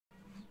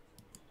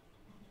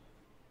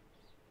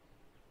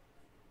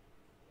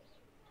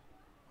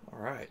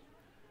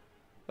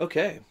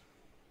Okay,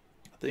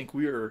 I think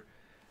we are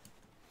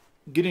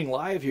getting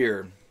live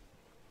here.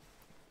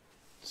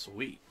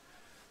 Sweet.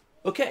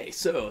 Okay,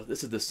 so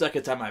this is the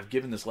second time I've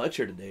given this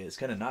lecture today. It's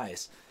kind of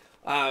nice.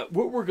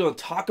 What we're going to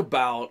talk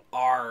about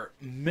are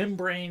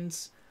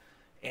membranes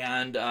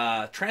and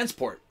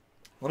transport.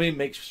 Let me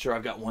make sure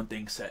I've got one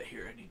thing set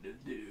here I need to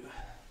do.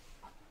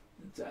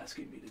 It's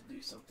asking me to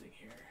do something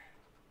here.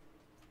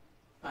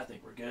 I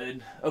think we're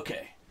good.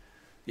 Okay.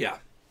 Yeah.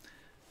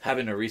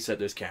 Having to reset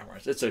those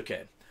cameras. It's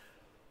okay.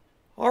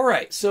 All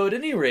right, so at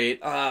any rate,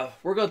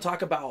 we're going to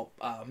talk about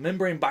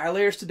membrane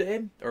bilayers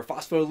today, or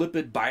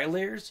phospholipid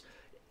bilayers,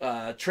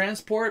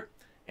 transport,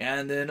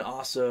 and then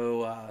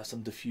also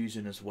some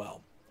diffusion as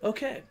well.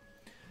 Okay,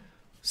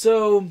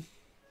 so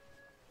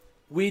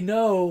we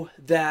know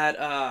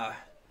that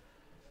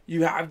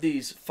you have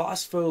these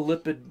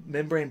phospholipid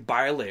membrane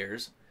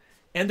bilayers,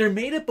 and they're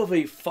made up of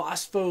a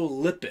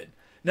phospholipid.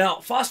 Now,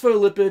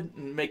 phospholipid,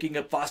 making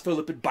up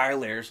phospholipid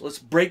bilayers, let's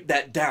break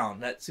that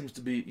down. That seems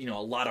to be, a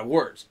lot of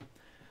words.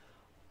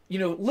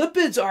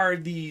 Lipids are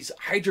these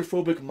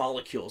hydrophobic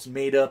molecules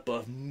made up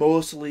of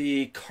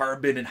mostly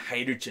carbon and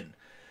hydrogen.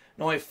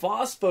 Now, a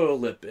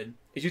phospholipid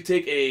is you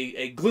take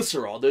a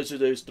glycerol, those are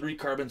those 3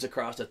 carbons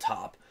across the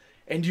top,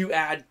 and you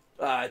add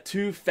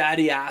 2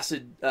 fatty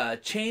acid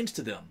chains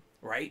to them,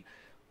 right?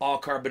 All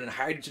carbon and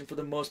hydrogen for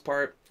the most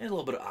part, and a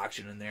little bit of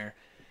oxygen in there.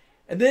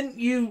 And then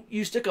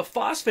you stick a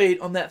phosphate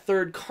on that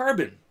 3rd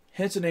carbon,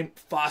 hence the name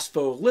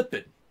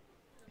phospholipid.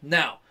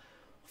 Now,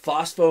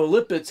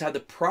 phospholipids have the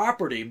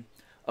property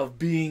of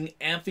being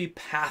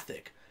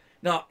amphipathic.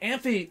 Now,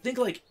 think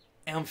like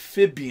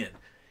amphibian.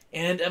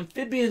 And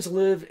amphibians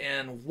live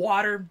in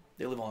water,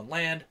 they live on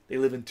land, they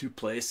live in 2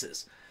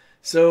 places.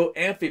 So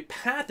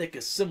amphipathic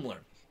is similar.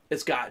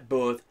 It's got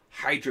both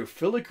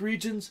hydrophilic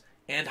regions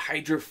and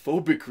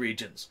hydrophobic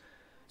regions.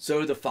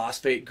 So the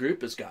phosphate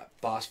group has got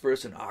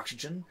phosphorus and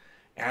oxygen,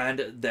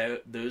 and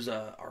those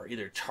are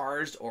either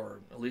charged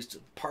or at least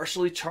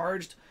partially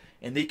charged,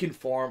 and they can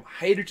form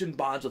hydrogen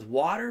bonds with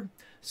water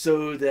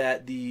so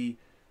that the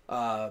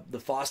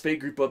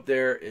phosphate group up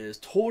there is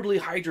totally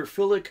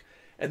hydrophilic,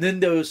 and then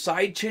those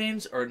side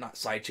chains, or not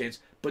side chains,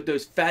 but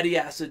those fatty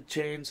acid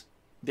chains,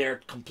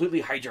 they're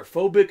completely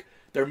hydrophobic.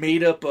 They're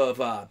made up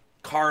of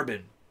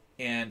carbon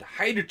and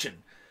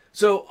hydrogen.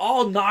 So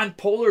all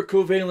nonpolar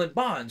covalent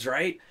bonds,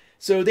 right?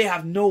 So they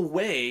have no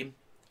way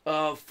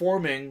of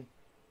forming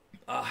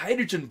a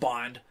hydrogen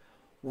bond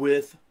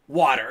with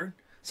water.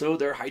 So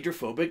they're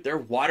hydrophobic, they're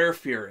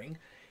water-fearing,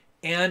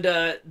 and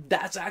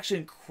that's actually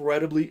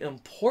incredibly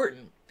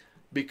important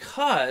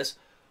because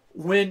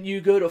when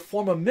you go to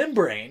form a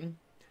membrane,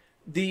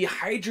 the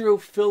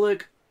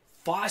hydrophilic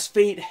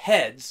phosphate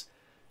heads,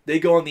 they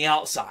go on the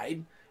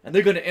outside, and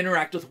they're going to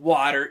interact with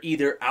water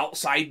either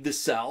outside the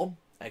cell,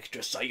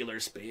 extracellular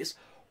space,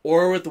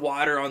 or with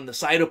water on the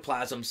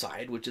cytoplasm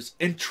side, which is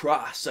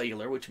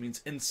intracellular, which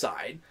means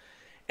inside.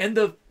 And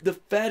the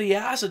fatty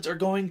acids are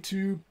going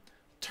to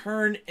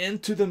turn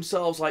into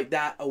themselves like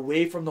that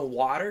away from the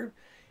water,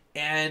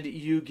 and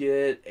you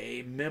get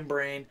a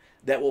membrane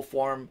that will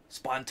form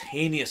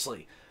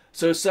spontaneously.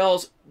 So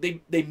cells,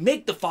 they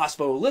make the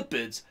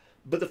phospholipids,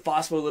 but the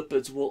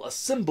phospholipids will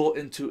assemble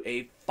into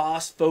a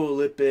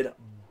phospholipid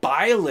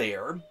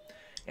bilayer.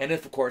 And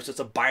of course, it's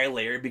a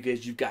bilayer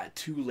because you've got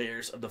 2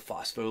 layers of the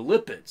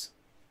phospholipids.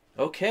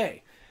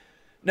 Okay.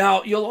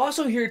 Now, you'll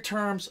also hear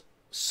terms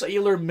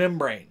cellular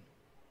membrane.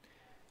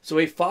 So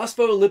a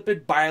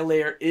phospholipid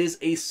bilayer is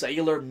a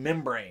cellular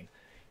membrane.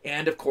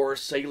 And of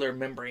course, cellular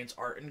membranes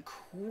are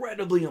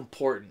incredibly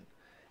important.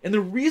 And the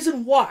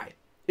reason why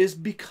is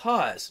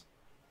because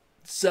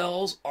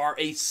cells are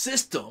a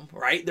system,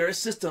 right? They're a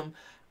system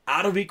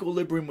out of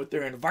equilibrium with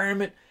their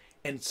environment,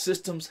 and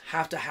systems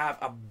have to have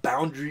a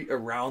boundary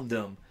around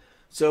them.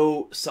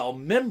 So cell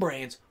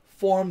membranes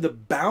form the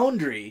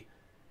boundary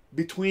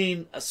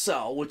between a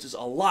cell, which is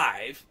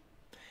alive,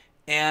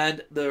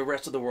 and the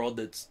rest of the world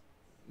that's,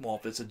 well,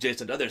 if it's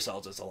adjacent to other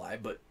cells, it's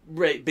alive, but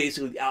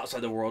basically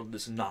outside the world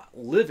that's not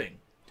living.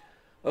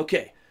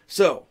 Okay,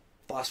 so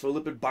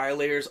phospholipid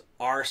bilayers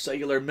are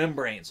cellular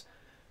membranes.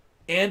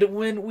 And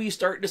when we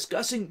start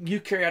discussing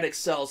eukaryotic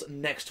cells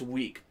next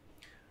week,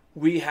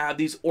 we have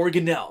these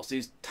organelles,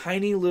 these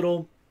tiny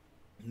little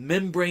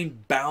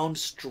membrane-bound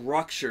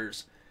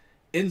structures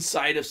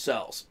inside of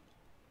cells.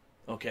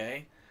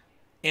 Okay?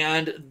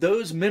 And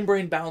those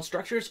membrane-bound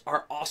structures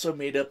are also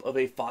made up of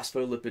a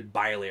phospholipid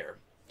bilayer.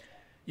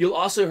 You'll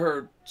also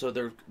hear, so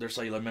they're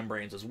cellular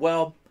membranes as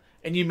well,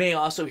 and you may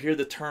also hear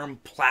the term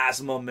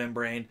plasma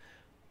membrane.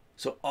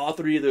 So all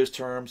 3 of those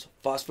terms,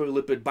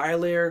 phospholipid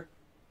bilayer,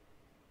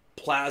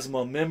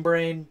 plasma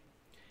membrane,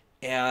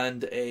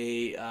 and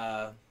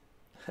a,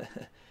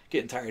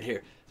 getting tired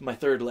here, it's my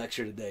 3rd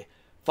lecture today.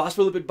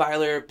 Phospholipid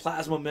bilayer,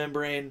 plasma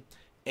membrane,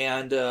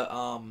 and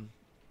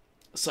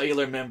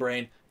cellular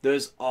membrane,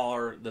 those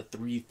are the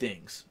 3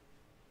 things.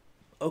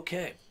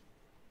 Okay.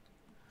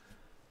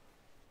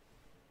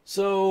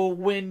 So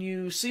when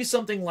you see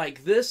something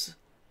like this,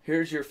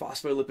 here's your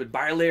phospholipid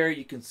bilayer.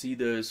 You can see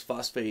those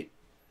phosphate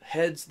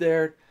heads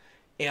there.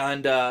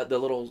 and the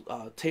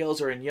little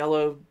tails are in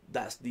yellow.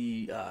 That's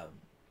the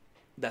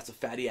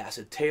fatty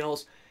acid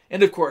tails.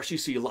 And of course, you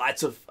see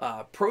lots of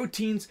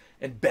proteins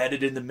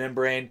embedded in the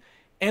membrane.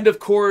 And of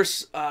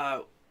course,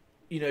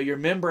 your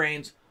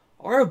membranes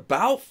are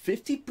about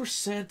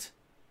 50%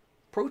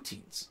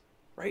 proteins,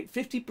 right?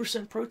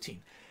 50%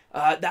 protein.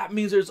 That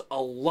means there's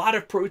a lot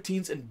of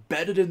proteins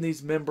embedded in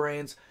these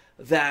membranes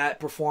that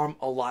perform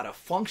a lot of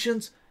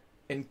functions,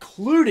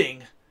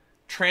 including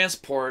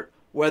transport,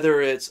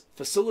 whether it's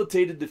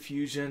facilitated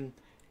diffusion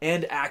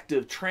and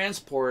active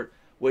transport,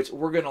 which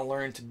we're going to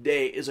learn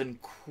today is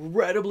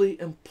incredibly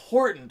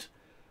important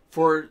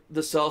for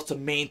the cells to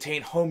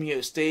maintain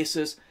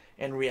homeostasis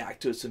and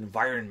react to its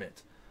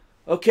environment.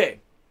 Okay,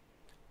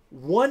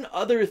 one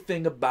other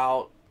thing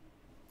about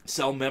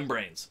cell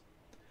membranes.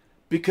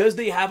 Because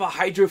they have a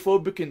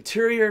hydrophobic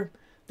interior,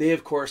 they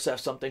of course have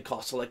something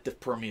called selective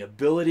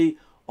permeability.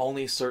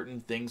 Only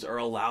certain things are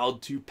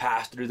allowed to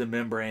pass through the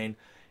membrane,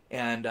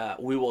 and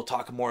we will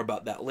talk more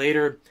about that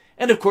later.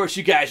 And of course,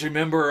 you guys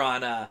remember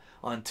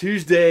on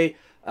Tuesday,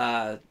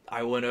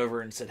 I went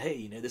over and said,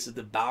 hey, this is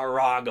the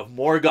Balrog of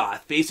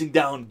Morgoth facing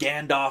down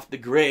Gandalf the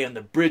Grey on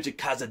the bridge of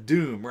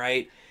Khazad-dûm,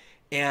 right?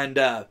 And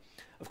of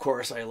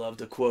course, I love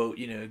to quote,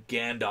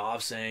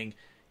 Gandalf saying,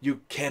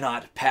 "You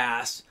cannot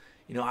pass.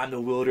 I'm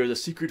the wielder of the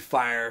secret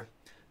fire,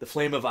 the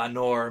flame of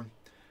Anor.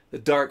 The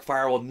dark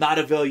fire will not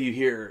avail you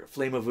here,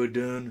 flame of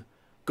Udun.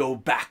 Go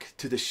back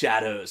to the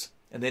shadows."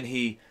 And then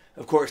he,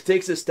 of course,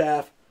 takes his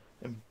staff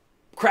and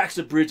cracks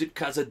the bridge at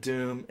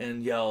Khazad-dûm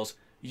and yells,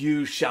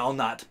 "You shall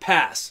not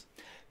pass."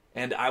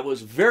 And I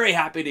was very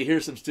happy to hear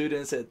some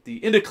students at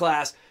the end of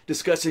class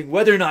discussing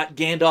whether or not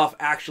Gandalf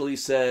actually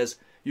says,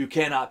 "You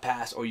cannot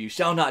pass" or "You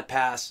shall not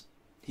pass."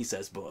 He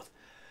says both.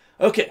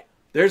 Okay,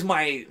 there's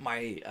my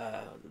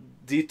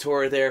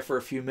detour there for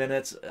a few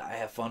minutes. I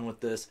have fun with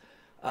this.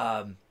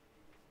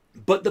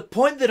 But the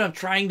point that I'm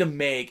trying to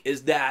make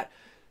is that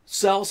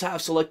cells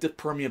have selective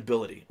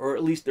permeability, or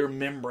at least their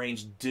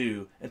membranes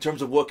do, in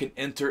terms of what can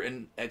enter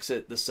and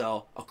exit the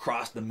cell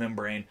across the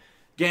membrane.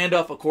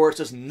 Gandalf, of course,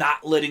 is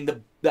not letting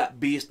that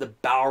beast, the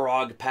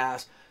Balrog,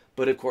 pass,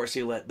 but of course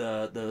he let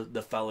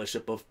the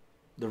Fellowship of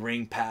the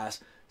Ring pass.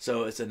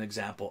 So it's an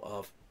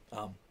example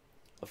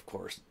of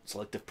course,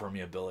 selective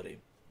permeability.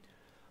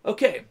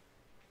 Okay.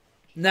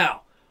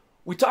 Now,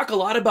 we talk a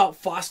lot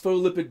about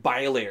phospholipid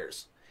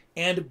bilayers,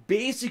 and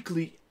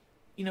basically,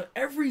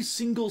 every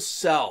single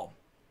cell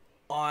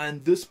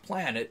on this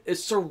planet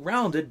is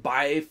surrounded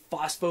by a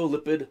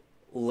phospholipid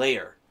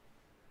layer.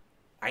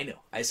 I know,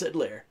 I said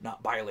layer,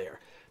 not bilayer.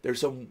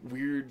 There's some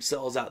weird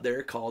cells out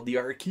there called the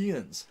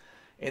archaeans,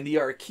 and the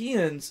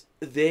archaeans,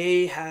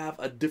 they have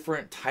a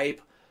different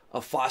type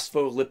of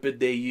phospholipid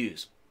they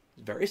use.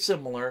 Very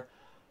similar,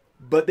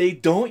 but they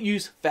don't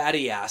use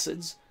fatty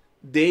acids.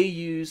 They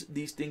use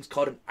these things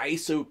called an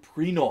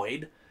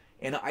isoprenoid.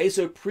 And an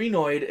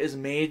isoprenoid is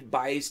made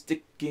by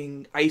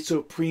sticking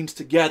isoprenes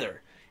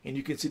together. And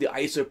you can see the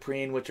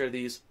isoprene, which are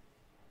these,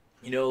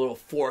 little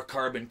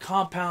 4-carbon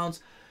compounds.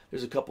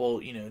 There's a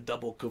couple,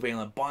 double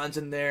covalent bonds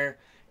in there.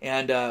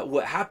 And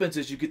what happens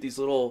is you get these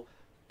little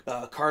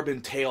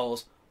carbon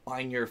tails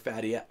on your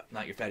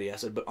not your fatty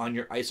acid, but on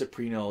your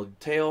isoprenyl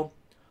tail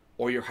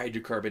or your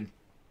hydrocarbon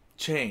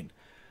chain.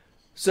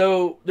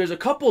 So there's a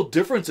couple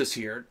differences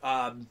here.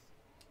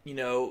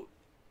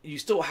 You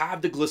still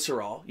have the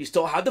glycerol, you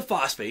still have the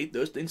phosphate,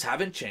 those things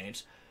haven't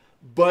changed,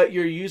 but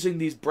you're using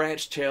these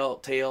branched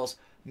tails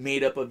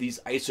made up of these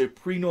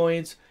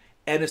isoprenoids,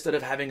 and instead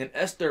of having an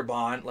ester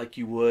bond like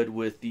you would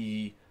with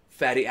the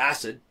fatty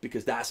acid,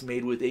 because that's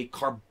made with a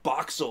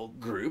carboxyl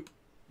group,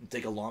 you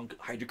take a long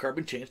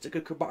hydrocarbon chain, stick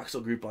a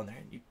carboxyl group on there,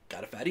 and you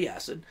got a fatty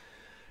acid.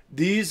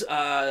 These,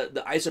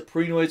 the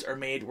isoprenoids are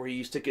made where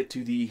you stick it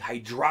to the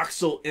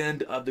hydroxyl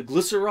end of the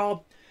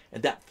glycerol,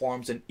 and that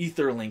forms an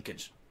ether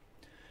linkage.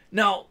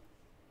 Now,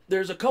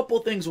 there's a couple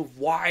things of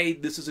why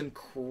this is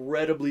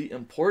incredibly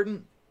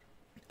important.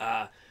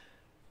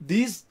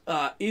 These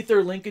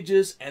ether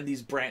linkages and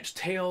these branched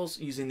tails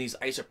using these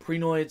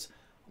isoprenoids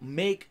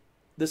make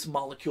this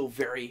molecule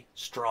very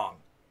strong.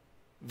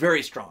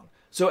 Very strong.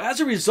 So as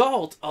a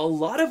result, a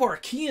lot of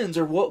archaeans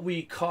are what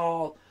we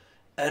call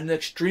an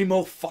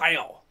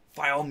extremophile.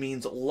 Phile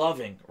means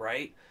loving,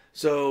 right?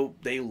 So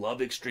they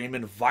love extreme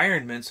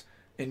environments,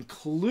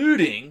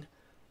 including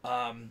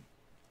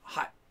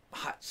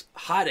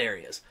hot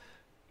areas.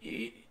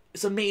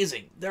 It's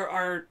amazing. There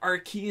are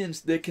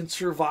archaeans that can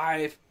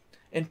survive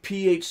in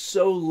pH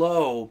so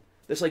low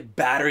that's like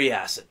battery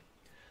acid.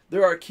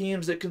 There are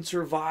archaeans that can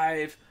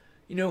survive,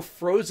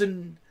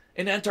 frozen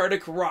in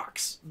Antarctic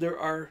rocks. There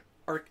are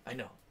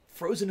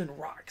frozen in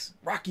rocks,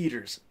 rock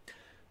eaters.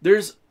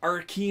 There's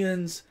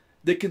archaeans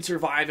that can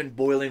survive in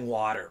boiling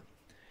water.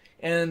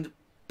 And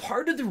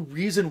part of the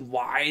reason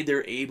why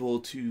they're able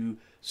to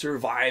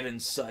survive in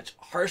such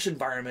harsh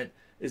environment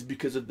is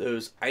because of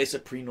those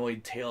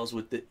isoprenoid tails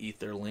with the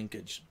ether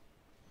linkage.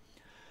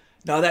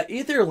 Now that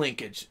ether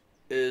linkage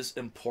is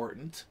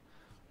important.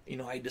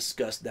 I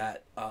discussed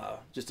that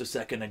just a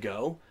second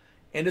ago.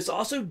 And it's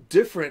also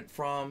different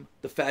from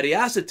the fatty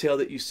acid tail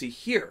that you see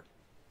here.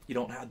 you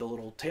don't have the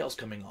little tails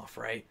coming off,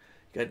 right?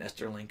 You got an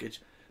ester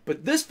linkage.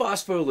 But this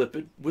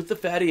phospholipid with the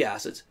fatty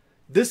acids,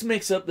 this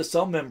makes up the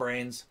cell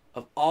membranes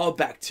of all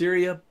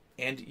bacteria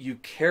and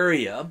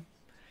eukarya.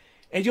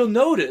 And you'll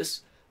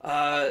notice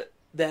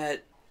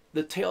that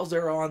the tails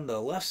are on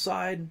the left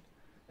side,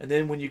 and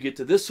then when you get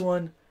to this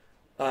one,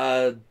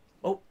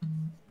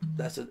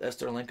 that's an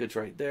ester linkage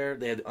right there.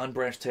 They have the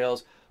unbranched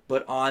tails,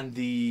 but on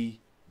the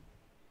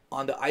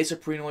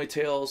isoprenoid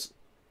tails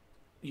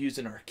used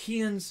in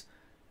archaeans,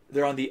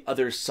 they're on the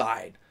other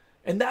side.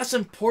 And that's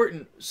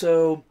important.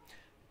 So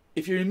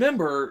if you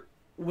remember,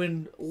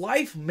 when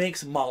life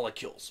makes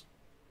molecules,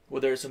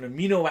 whether it's an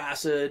amino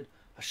acid,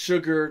 a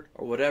sugar,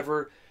 or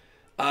whatever,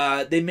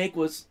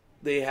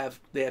 they have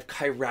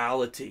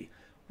chirality.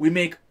 We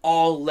make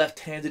all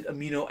left-handed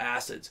amino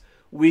acids.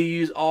 We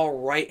use all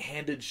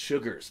right-handed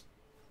sugars.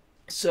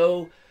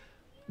 So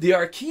the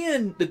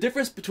archaean, the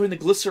difference between the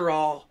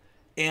glycerol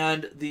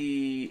and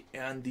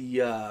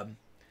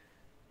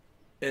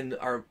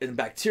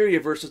bacteria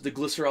versus the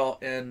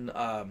glycerol in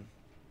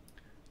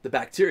the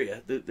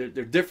bacteria,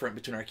 they're different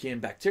between archaea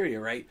and bacteria,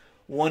 right?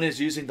 One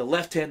is using the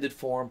left-handed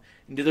form,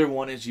 and the other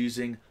one is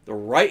using the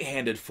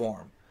right-handed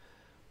form.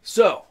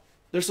 So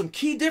there's some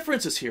key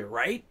differences here,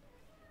 right?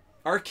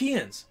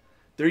 Archaeans,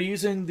 they're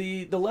using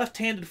the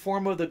left-handed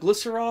form of the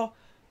glycerol,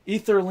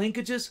 ether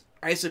linkages,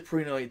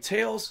 isoprenoid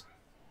tails.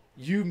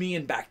 You, me,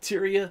 and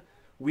bacteria,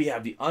 we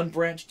have the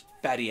unbranched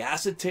fatty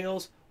acid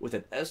tails with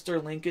an ester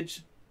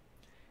linkage,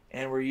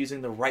 and we're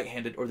using the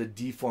right-handed or the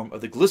D form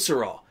of the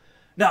glycerol.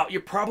 Now,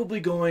 you're probably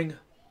going,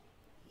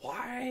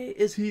 why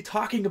is he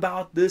talking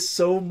about this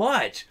so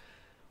much?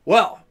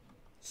 Well,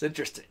 it's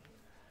interesting.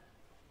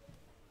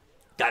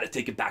 Got to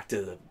take it back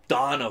to the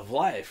dawn of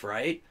life,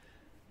 right?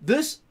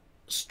 This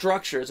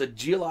structure is a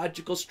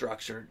geological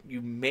structure.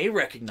 You may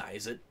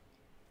recognize it.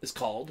 It's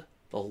called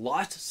the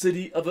Lost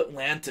City of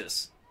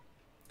Atlantis.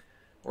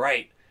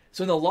 Right.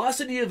 So in the Lost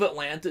City of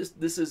Atlantis,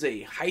 this is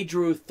a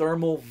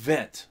hydrothermal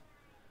vent.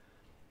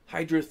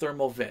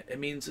 Hydrothermal vent. It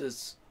means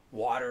it's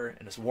water,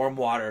 and it's warm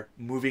water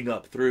moving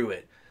up through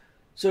it.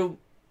 So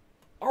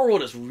our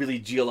world is really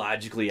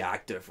geologically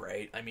active,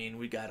 right? I mean,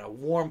 we got a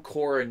warm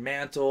core and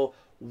mantle.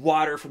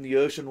 Water from the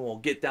ocean will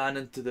get down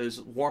into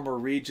those warmer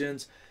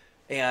regions,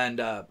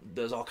 and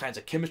there's all kinds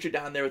of chemistry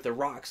down there with the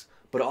rocks,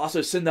 but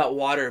also send that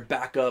water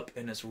back up,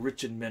 and it's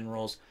rich in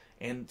minerals,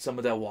 and some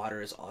of that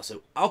water is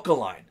also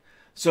alkaline.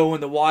 So when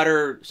the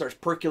water starts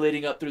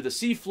percolating up through the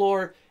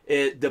seafloor,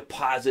 it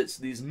deposits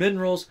these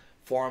minerals,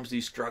 forms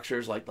these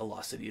structures like the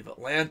Lost City of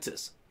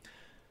Atlantis.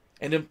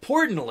 And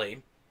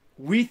importantly,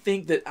 we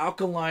think that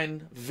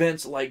alkaline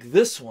vents like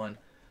this one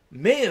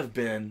may have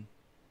been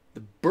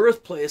the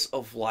birthplace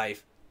of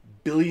life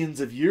billions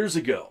of years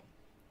ago.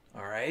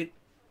 All right?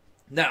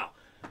 Now,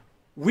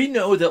 we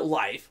know that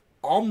life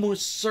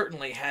almost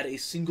certainly had a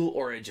single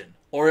origin,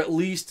 or at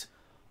least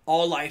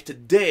all life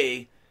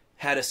today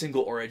had a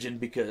single origin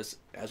because,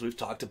 as we've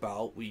talked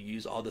about, we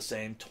use all the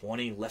same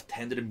 20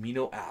 left-handed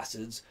amino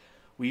acids.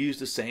 We use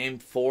the same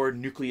 4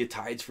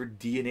 nucleotides for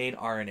DNA and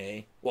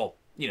RNA. Well,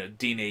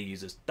 DNA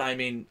uses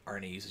thymine,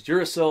 RNA uses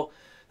uracil.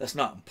 That's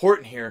not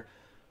important here.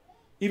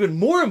 Even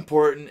more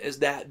important is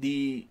that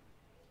the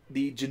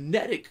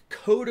genetic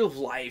code of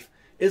life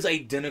is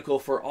identical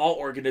for all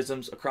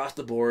organisms across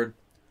the board,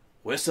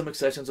 with some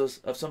exceptions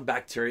of some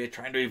bacteria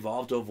trying to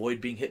evolve to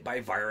avoid being hit by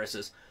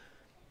viruses.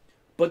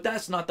 But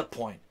that's not the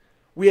point.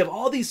 We have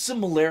all these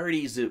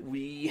similarities that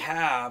we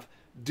have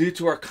due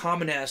to our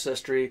common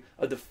ancestry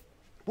of the...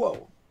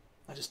 Whoa,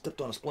 I just stepped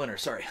on a splinter,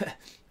 sorry.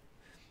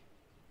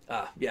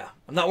 Yeah,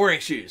 I'm not wearing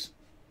shoes.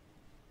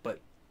 But,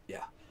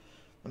 yeah,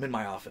 I'm in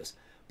my office.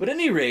 But at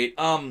any rate,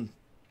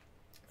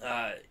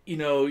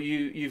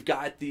 you've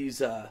got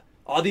these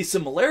all these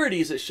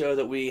similarities that show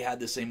that we had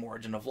the same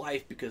origin of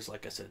life because,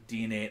 like I said,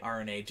 DNA and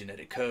RNA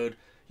genetic code.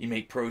 You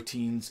make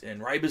proteins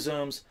and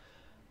ribosomes.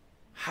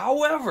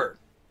 However,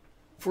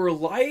 for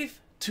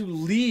life to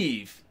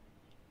leave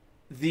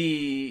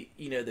the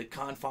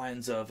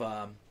confines of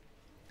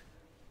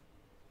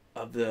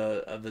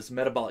this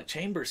metabolic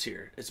chambers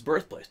here, its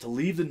birthplace, to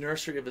leave the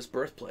nursery of its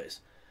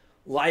birthplace,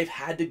 life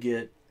had to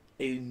get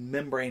a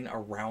membrane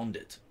around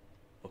it.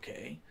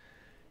 Okay?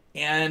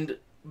 And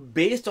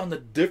based on the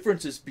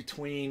differences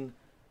between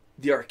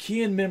the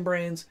archaean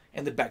membranes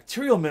and the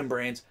bacterial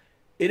membranes,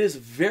 it is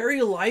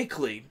very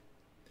likely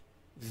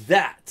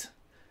that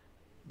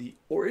the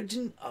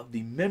origin of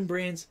the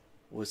membranes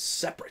was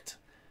separate.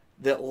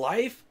 That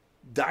life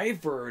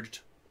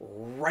diverged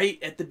right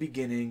at the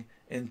beginning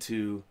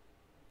into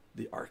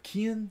the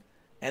archaean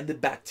and the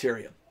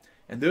bacterium.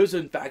 And those,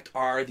 in fact,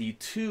 are the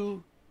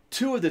two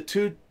of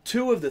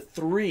the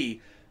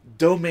 3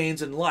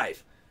 domains in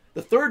life.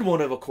 The third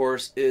one, of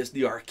course, is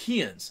the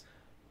archaeans.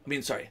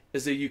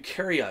 Is the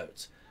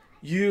eukaryotes.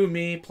 You,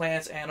 me,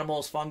 plants,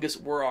 animals, fungus,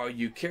 we're all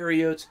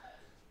eukaryotes.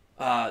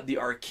 The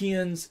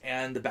archaeans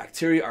and the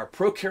bacteria are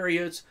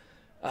prokaryotes.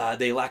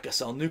 They lack a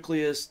cell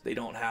nucleus. They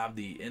don't have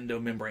the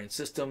endomembrane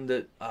system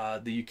that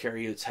the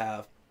eukaryotes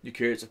have.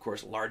 Eukaryotes, of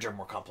course, larger,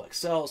 more complex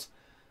cells.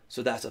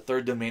 So that's a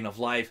third domain of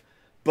life.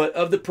 But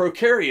of the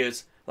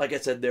prokaryotes, like I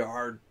said, there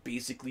are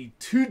basically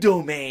two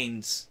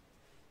domains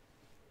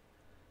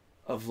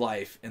of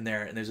life in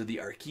there, and those are the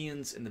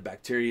archaeans and the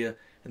bacteria,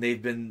 and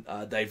they've been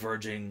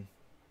diverging.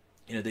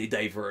 They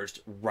diverged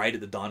right at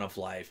the dawn of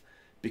life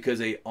because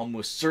they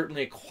almost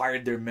certainly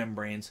acquired their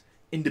membranes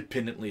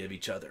independently of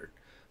each other.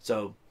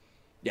 So,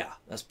 yeah,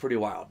 that's pretty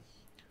wild.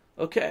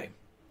 Okay.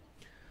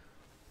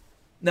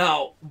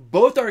 Now,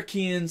 both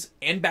archaeans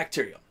and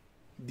bacteria,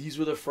 these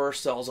were the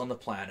first cells on the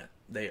planet.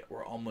 They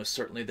were almost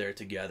certainly there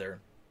together.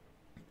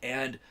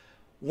 And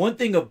one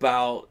thing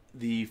about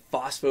the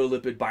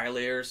phospholipid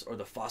bilayers, or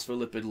the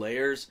phospholipid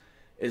layers,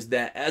 is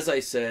that, as I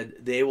said,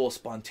 they will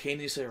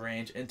spontaneously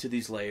arrange into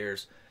these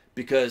layers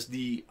because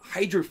the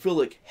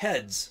hydrophilic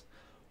heads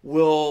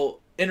will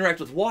interact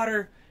with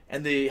water,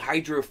 and the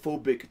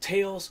hydrophobic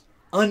tails,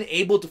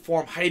 unable to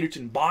form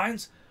hydrogen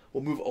bonds,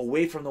 will move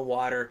away from the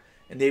water,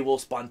 and they will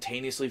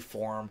spontaneously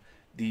form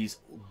these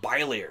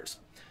bilayers.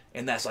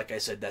 And that's, like I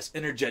said, that's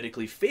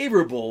energetically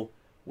favorable,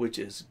 which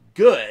is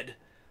good.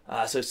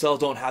 So cells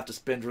don't have to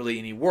spend really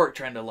any work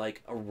trying to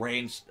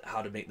arrange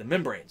how to make the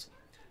membranes.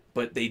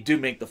 But they do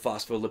make the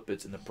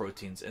phospholipids and the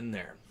proteins in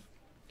there.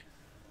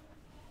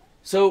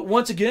 So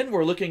once again,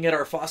 we're looking at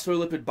our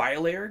phospholipid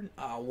bilayer.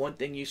 One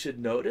thing you should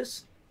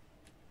notice,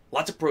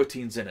 lots of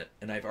proteins in it,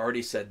 and I've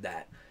already said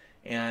that.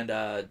 And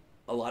a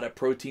lot of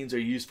proteins are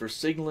used for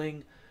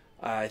signaling.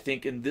 I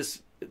think in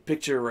this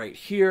picture right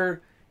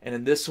here, and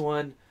in this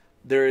one,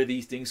 there are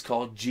these things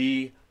called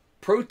G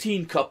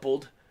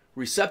protein-coupled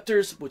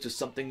receptors, which is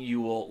something you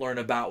will learn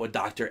about with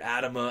Dr.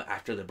 Adama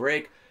after the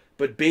break.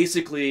 But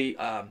basically,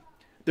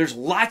 there's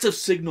lots of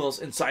signals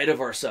inside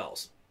of our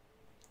cells.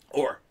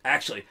 Or,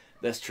 actually,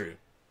 that's true.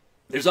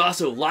 There's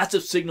also lots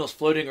of signals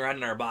floating around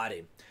in our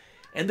body.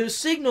 And those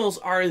signals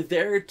are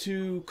there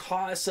to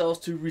cause cells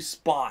to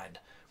respond,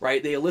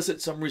 right? They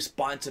elicit some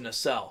response in a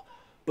cell.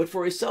 But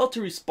for a cell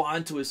to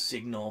respond to a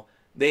signal,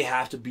 they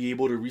have to be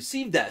able to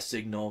receive that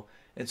signal.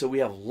 And so we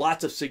have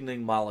lots of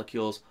signaling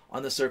molecules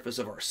on the surface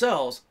of our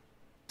cells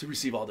to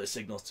receive all those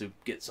signals to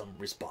get some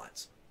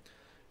response.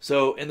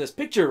 So in this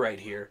picture right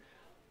here,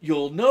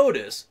 you'll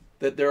notice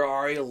that there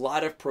are a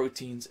lot of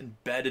proteins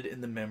embedded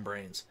in the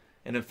membranes.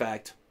 And in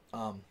fact,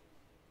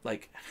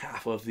 like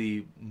half of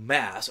the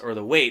mass or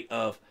the weight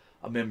of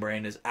a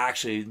membrane is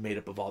actually made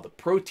up of all the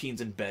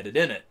proteins embedded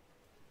in it.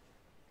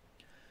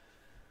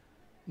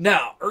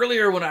 Now,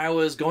 earlier when I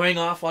was going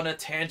off on a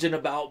tangent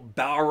about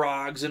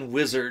Balrogs and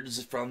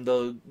wizards from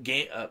the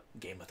Game of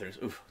Thrones,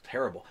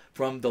 terrible,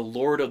 from the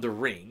Lord of the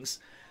Rings,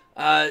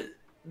 the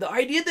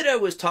idea that I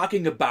was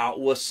talking about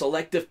was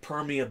selective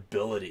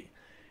permeability.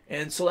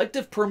 And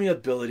selective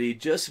permeability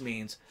just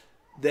means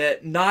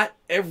that not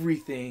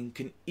everything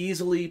can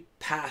easily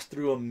pass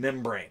through a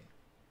membrane.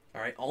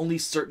 All right, only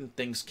certain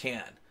things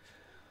can.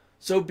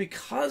 So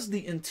because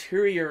the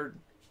interior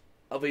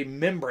of a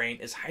membrane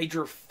is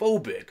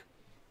hydrophobic,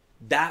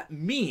 that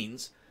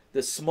means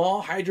the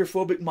small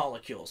hydrophobic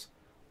molecules,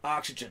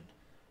 oxygen,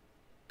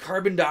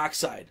 carbon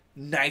dioxide,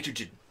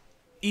 nitrogen,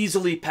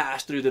 easily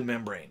pass through the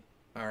membrane.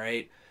 All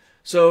right.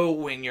 So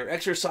when you're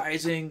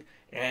exercising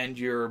and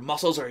your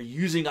muscles are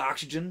using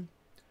oxygen,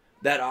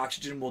 that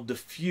oxygen will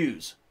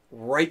diffuse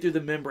right through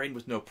the membrane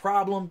with no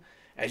problem.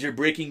 As you're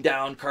breaking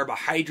down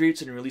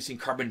carbohydrates and releasing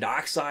carbon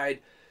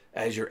dioxide,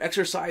 as you're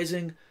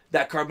exercising,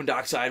 that carbon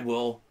dioxide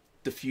will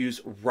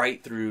diffuse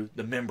right through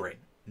the membrane.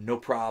 No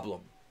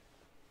problem.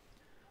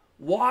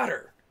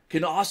 Water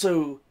can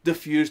also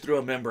diffuse through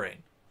a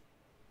membrane.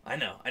 I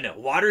know.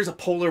 Water is a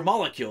polar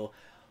molecule,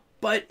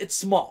 but it's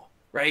small,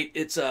 right?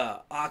 It's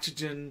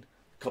oxygen,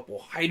 a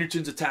couple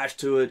hydrogens attached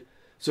to it,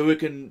 so it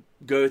can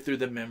go through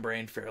the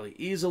membrane fairly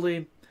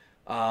easily,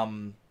 but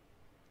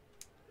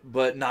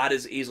not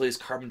as easily as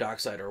carbon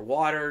dioxide or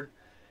water.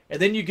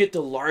 And then you get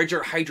the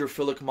larger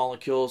hydrophilic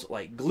molecules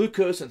like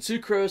glucose and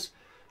sucrose.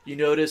 You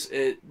notice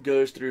it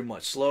goes through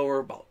much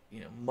slower,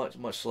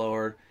 much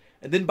slower.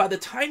 And then by the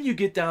time you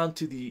get down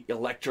to the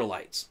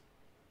electrolytes,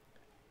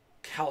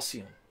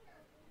 calcium,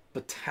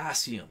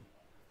 potassium,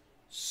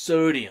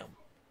 sodium,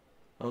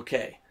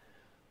 okay,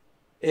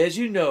 as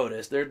you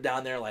notice, they're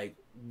down there like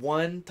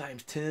 1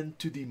 ×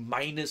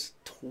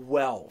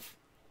 10⁻12.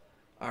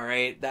 All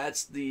right,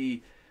 that's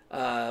the,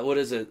 what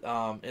is it,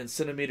 in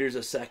centimeters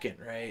a second,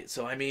 right?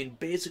 So, I mean,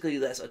 basically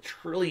that's a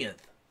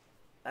trillionth.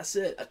 That's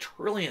it, a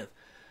trillionth.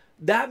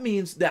 That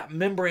means that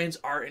membranes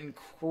are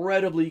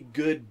incredibly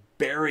good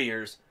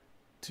barriers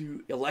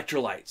to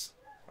electrolytes,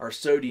 our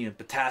sodium,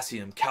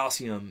 potassium,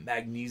 calcium,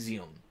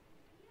 magnesium.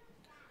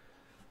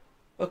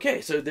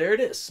 Okay, so there it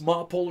is.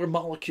 Small polar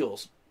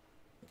molecules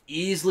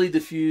easily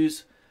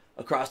diffuse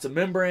across the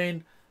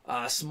membrane.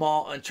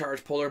 Small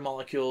uncharged polar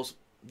molecules,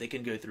 they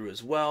can go through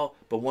as well.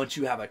 But once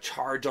you have a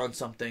charge on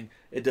something,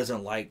 it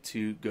doesn't like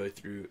to go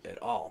through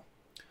at all.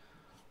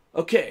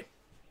 Okay,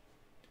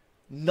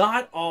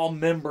 not all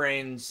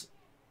membranes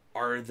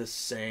are the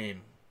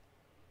same.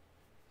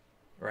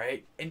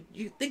 Right? And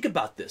you think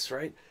about this,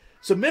 right?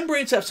 So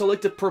membranes have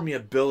selective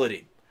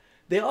permeability.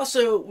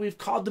 we've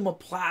called them a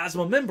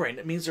plasma membrane.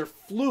 It means they're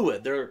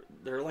fluid.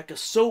 They're like a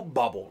soap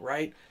bubble,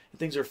 right? And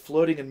things are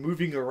floating and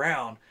moving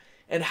around.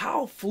 And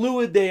how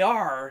fluid they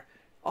are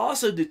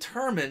also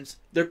determines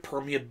their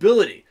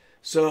permeability.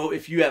 So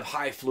if you have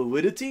high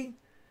fluidity,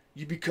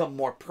 you become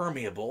more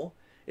permeable.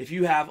 If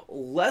you have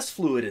less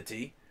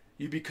fluidity,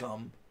 you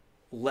become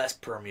less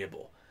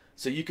permeable.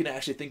 So you can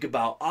actually think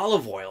about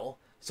olive oil.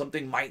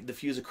 Something might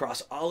diffuse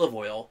across olive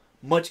oil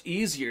much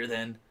easier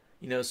than,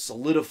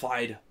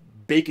 solidified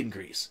bacon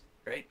grease,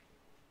 right?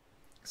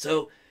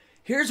 So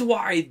here's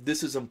why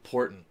this is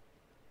important.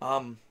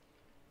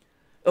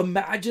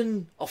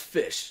 Imagine a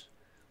fish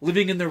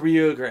living in the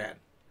Rio Grande.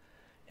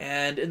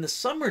 And in the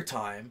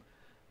summertime,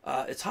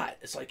 it's hot.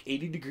 It's like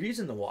 80 degrees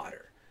in the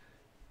water.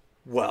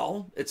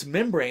 Well, its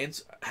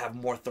membranes have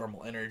more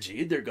thermal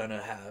energy. They're going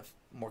to have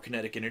more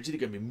kinetic energy. They're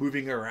going to be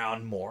moving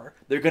around more.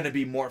 They're going to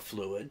be more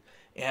fluid.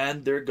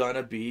 And they're going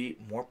to be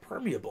more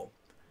permeable.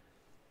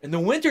 In the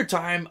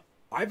wintertime,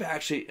 I've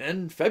actually,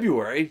 in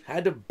February,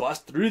 had to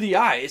bust through the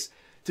ice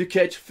to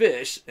catch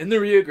fish in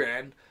the Rio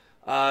Grande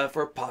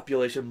for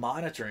population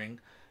monitoring.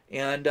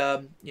 And,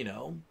 a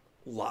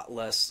lot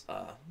less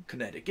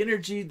kinetic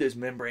energy. Those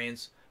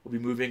membranes will be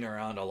moving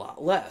around a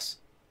lot less.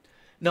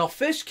 Now,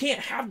 fish can't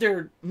have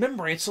their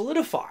membrane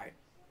solidify.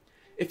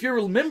 If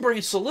your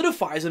membrane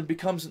solidifies and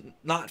becomes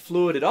not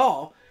fluid at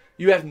all,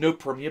 you have no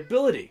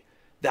permeability.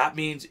 That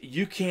means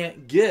you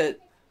can't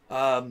get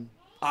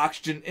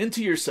oxygen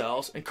into your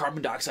cells and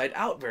carbon dioxide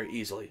out very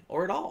easily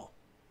or at all.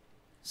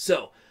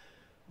 So,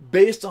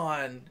 based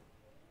on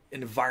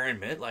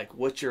environment, like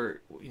what's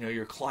your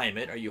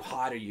climate, are you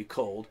hot, are you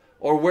cold,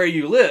 or where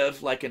you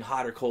live, like in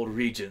hot or cold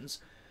regions,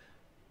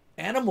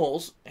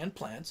 animals and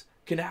plants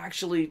can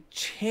actually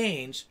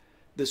change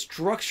the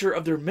structure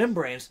of their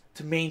membranes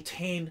to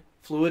maintain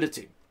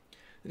fluidity.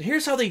 And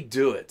here's how they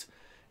do it.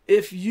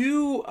 If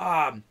you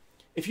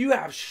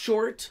have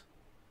short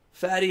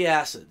fatty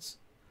acids,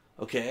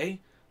 okay,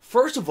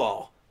 first of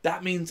all,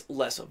 that means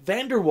less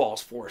van der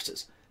Waals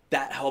forces.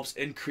 That helps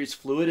increase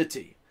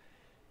fluidity.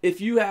 If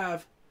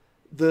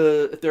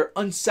they're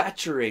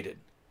unsaturated,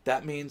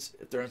 that means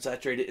if they're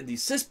unsaturated in the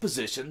cis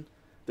position,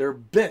 they're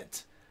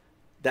bent.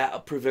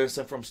 That prevents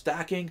them from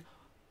stacking,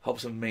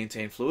 helps them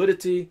maintain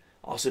fluidity,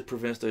 also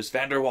prevents those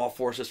van der Waals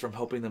forces from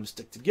helping them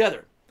stick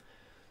together.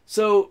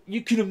 So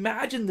you can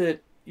imagine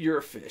that you're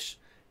a fish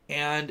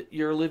and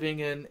you're living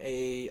in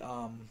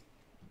an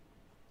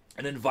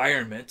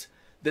environment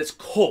that's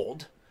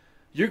cold.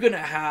 You're going to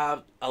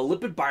have a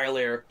lipid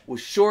bilayer with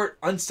short,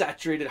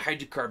 unsaturated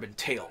hydrocarbon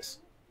tails.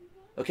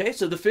 Okay,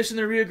 so the fish in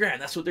the Rio Grande,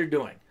 that's what they're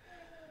doing.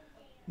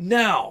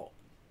 Now,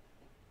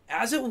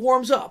 as it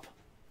warms up,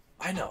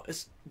 I know,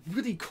 it's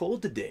really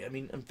cold today. I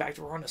mean, in fact,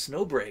 we're on a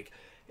snow break.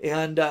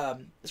 And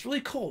it's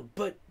really cold.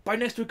 But by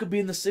next week, it'll be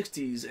in the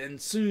 60s.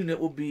 And soon it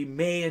will be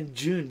May and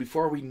June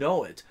before we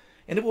know it.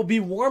 And it will be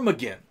warm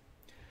again.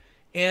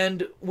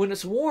 And when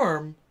it's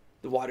warm,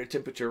 the water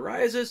temperature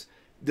rises.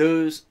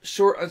 Those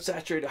short,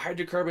 unsaturated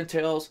hydrocarbon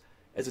tails,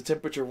 as the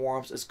temperature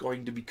warms, is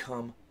going to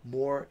become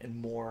more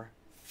and more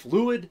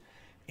fluid.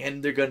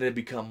 And they're going to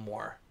become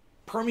more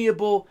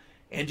permeable.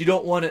 And you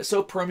don't want it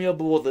so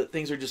permeable that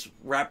things are just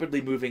rapidly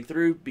moving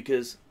through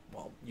because,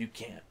 well, you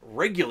can't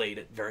regulate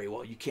it very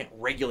well. You can't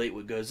regulate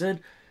what goes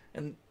in.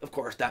 And, of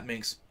course, that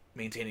makes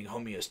maintaining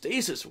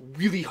homeostasis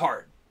really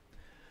hard.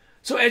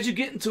 So as you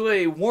get into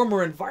a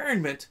warmer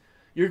environment,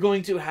 you're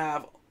going to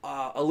have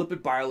a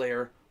lipid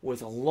bilayer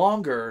with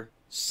longer,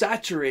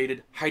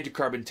 saturated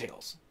hydrocarbon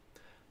tails.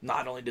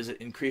 Not only does it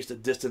increase the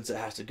distance it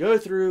has to go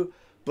through,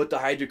 but the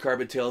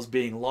hydrocarbon tails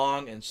being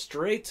long and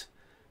straight,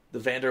 the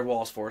van der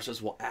Waals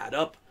forces will add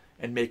up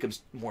and make them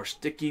more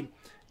sticky.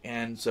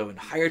 And so in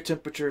higher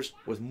temperatures,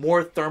 with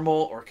more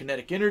thermal or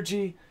kinetic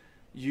energy,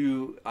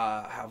 you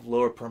have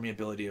lower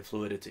permeability and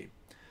fluidity.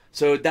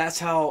 So that's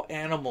how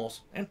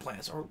animals and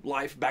plants, or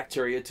life,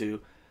 bacteria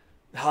too,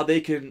 how they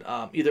can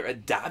either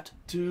adapt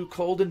to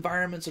cold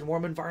environments and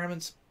warm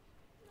environments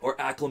or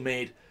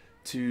acclimate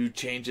to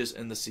changes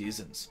in the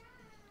seasons.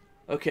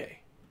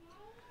 Okay.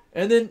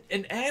 And then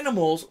in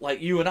animals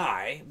like you and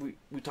I,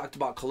 we talked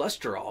about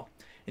cholesterol.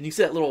 And you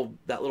see that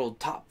little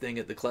top thing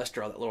at the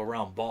cholesterol, that little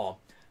round ball,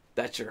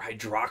 that's your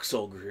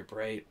hydroxyl group,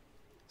 right?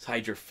 It's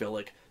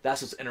hydrophilic.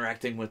 That's what's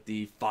interacting with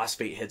the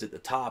phosphate heads at the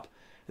top.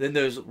 And then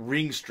those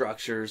ring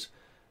structures,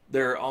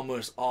 they're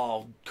almost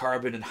all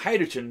carbon and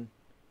hydrogen,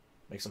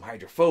 makes them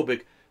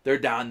hydrophobic. They're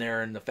down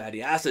there in the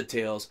fatty acid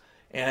tails,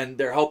 and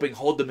they're helping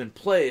hold them in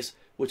place,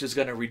 which is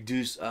going to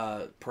reduce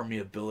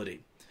permeability.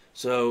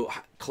 So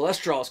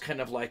cholesterol is kind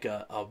of like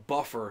a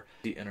buffer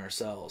in our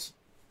cells.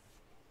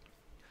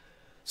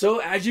 So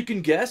as you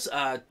can guess,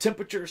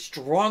 temperature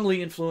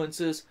strongly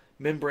influences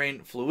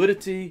membrane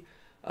fluidity.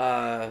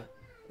 And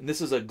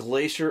this is a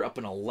glacier up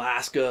in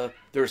Alaska.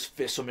 There's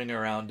fish swimming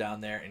around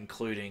down there,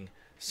 including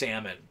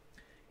salmon.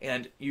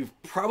 And you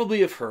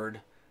probably have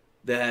heard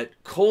that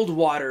cold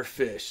water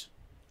fish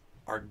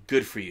are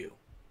good for you.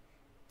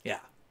 Yeah,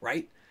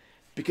 right?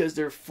 Because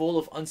they're full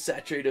of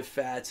unsaturated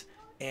fats,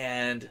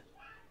 and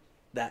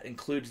that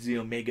includes the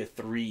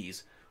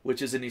omega-3s,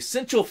 which is an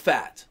essential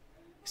fat.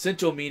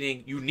 Essential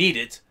meaning you need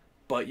it,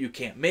 but you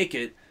can't make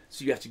it,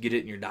 so you have to get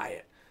it in your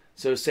diet.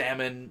 So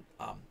salmon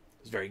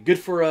is very good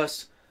for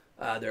us.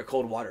 They're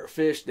cold water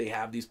fish. They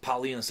have these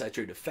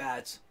polyunsaturated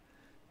fats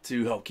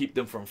to help keep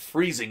them from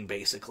freezing,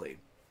 basically.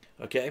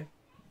 Okay?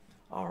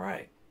 All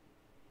right.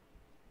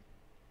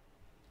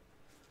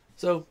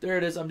 So there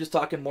it is. I'm just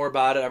talking more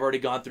about it. I've already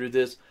gone through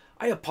this.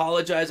 I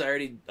apologize. I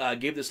already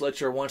gave this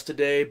lecture once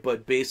today,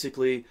 but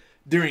basically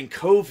during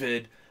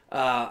COVID,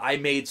 I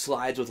made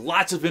slides with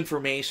lots of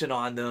information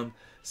on them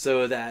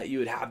so that you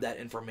would have that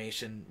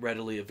information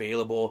readily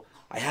available.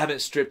 I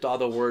haven't stripped all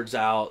the words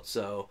out,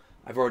 so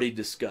I've already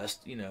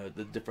discussed,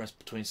 the difference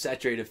between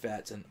saturated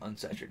fats and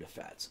unsaturated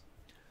fats.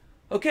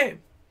 Okay,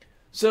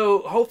 so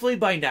hopefully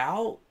by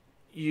now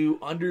you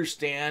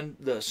understand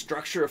the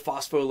structure of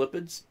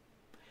phospholipids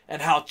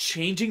and how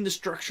changing the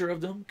structure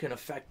of them can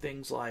affect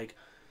things like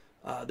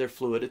their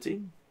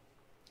fluidity,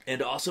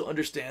 and also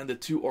understand the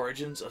two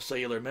origins of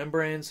cellular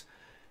membranes.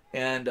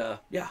 And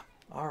yeah,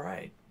 all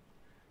right.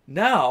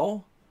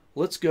 Now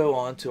let's go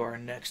on to our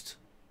next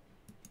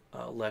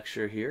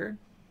lecture here.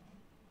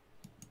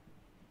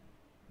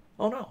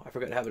 Oh no, I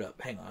forgot to have it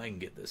up. Hang on, I can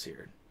get this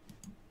here.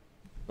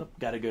 Oh,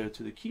 got to go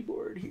to the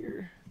keyboard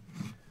here.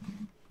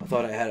 I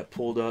thought I had it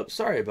pulled up.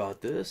 Sorry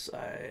about this.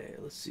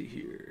 Let's see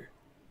here.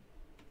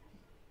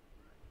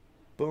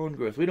 Bone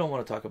growth. We don't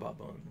want to talk about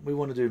bone. We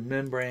want to do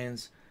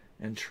membranes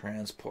and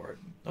transport.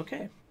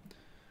 Okay.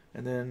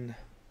 And then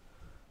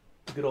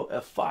good old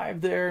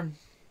F5 there.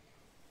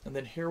 And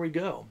then here we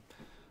go.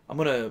 I'm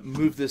going to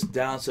move this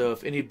down so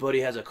if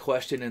anybody has a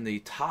question in the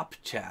top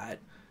chat,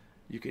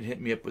 you can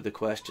hit me up with a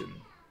question.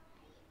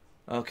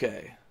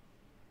 Okay.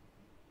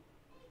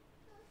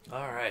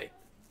 All right.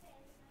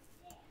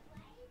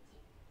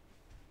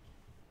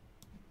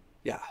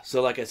 Yeah,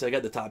 so like I said, I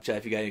got the top chat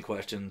if you got any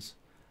questions.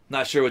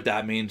 Not sure what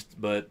that means,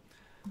 but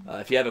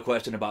if you have a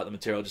question about the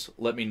material, just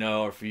let me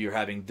know. Or if you're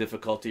having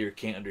difficulty or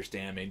can't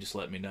understand me, just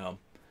let me know.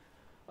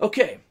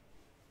 Okay.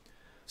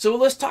 So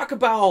let's talk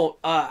about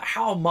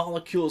how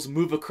molecules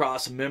move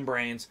across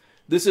membranes.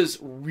 This is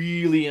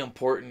really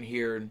important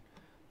here.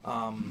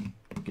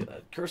 Get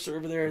a cursor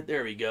over there.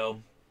 There we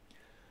go.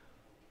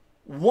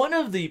 One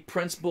of the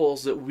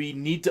principles that we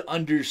need to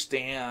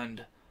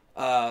understand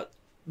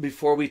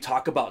before we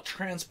talk about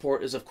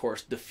transport is, of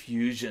course,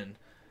 diffusion.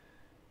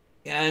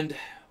 And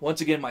once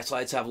again, my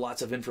slides have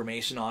lots of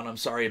information on them.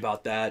 Sorry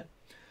about that.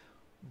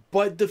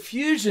 But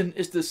diffusion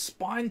is the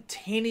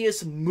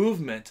spontaneous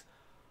movement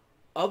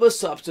of a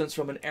substance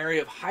from an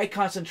area of high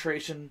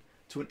concentration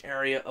to an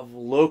area of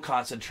low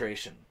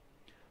concentration.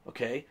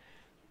 Okay?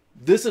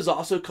 This is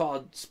also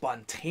called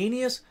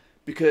spontaneous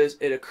because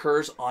it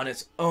occurs on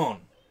its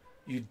own.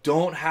 You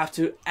don't have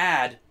to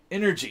add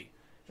energy.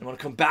 I want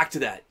to come back to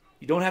that.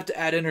 You don't have to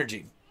add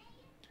energy.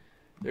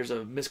 There's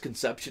a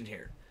misconception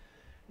here.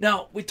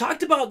 Now, we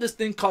talked about this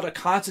thing called a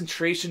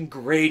concentration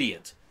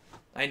gradient.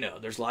 I know,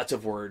 there's lots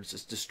of words.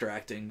 It's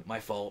distracting. My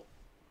fault.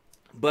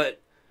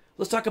 But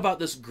let's talk about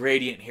this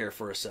gradient here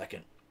for a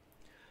second.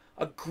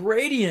 A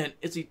gradient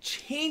is a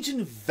change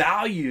in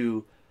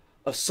value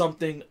of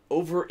something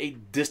over a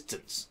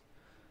distance.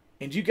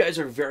 And you guys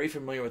are very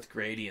familiar with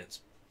gradients.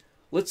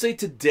 Let's say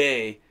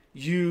today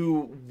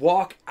you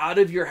walk out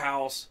of your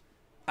house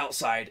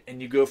outside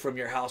and you go from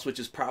your house, which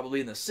is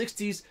probably in the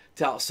 60s,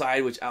 to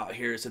outside, which out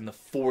here is in the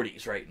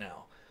 40s right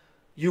now.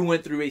 You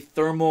went through a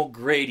thermal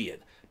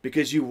gradient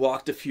because you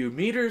walked a few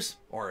meters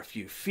or a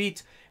few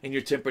feet and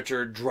your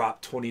temperature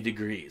dropped 20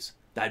 degrees.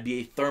 That'd be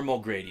a thermal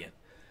gradient.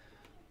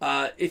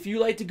 If you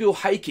like to go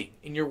hiking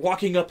and you're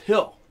walking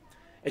uphill,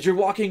 as you're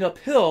walking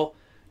uphill,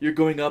 you're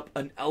going up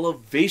an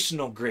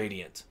elevational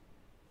gradient.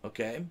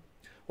 Okay?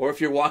 Or if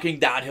you're walking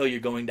downhill, you're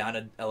going down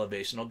an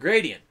elevational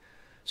gradient.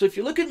 So if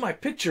you look at my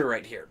picture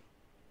right here,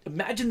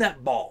 imagine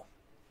that ball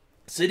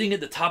sitting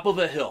at the top of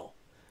a hill.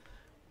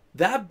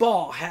 That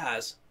ball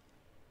has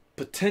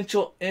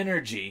potential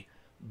energy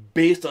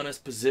based on its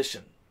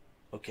position.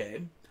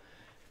 Okay?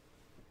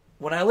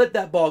 When I let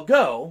that ball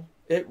go,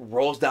 it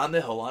rolls down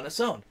the hill on its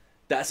own.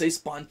 That's a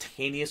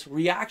spontaneous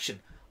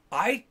reaction.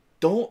 I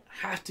don't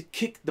have to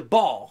kick the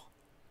ball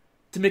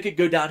to make it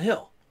go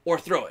downhill or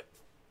throw it.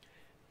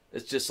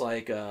 It's just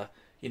like,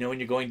 when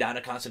you're going down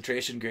a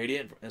concentration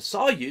gradient in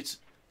solutes,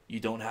 you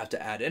don't have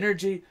to add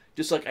energy,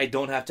 just like I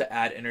don't have to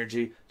add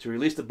energy to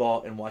release the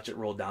ball and watch it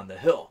roll down the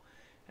hill.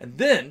 And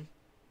then,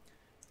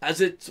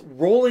 as it's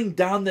rolling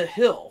down the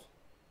hill,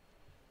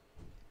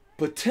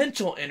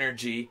 potential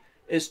energy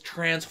is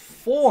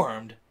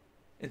transformed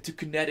into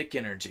kinetic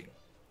energy.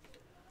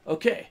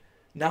 Okay,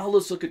 now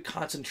let's look at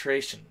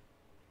concentration.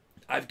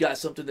 I've got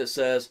something that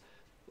says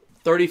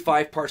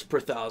 35 parts per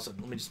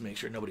thousand. Let me just make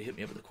sure nobody hit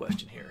me up with a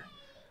question here.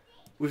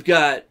 We've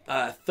got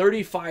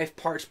 35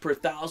 parts per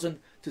thousand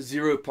to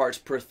 0 parts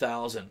per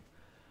thousand.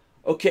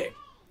 Okay,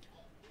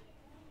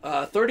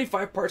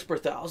 35 parts per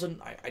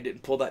thousand, I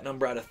didn't pull that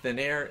number out of thin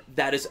air.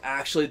 That is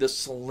actually the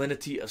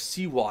salinity of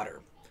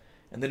seawater.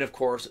 And then, of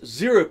course,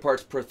 0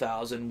 parts per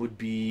thousand would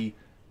be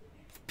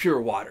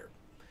pure water.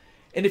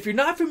 And if you're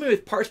not familiar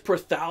with parts per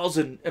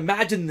thousand,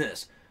 imagine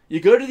this. you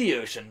go to the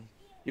ocean,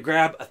 you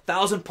grab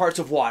 1,000 parts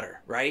of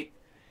water, right?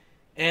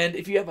 And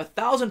if you have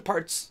 1,000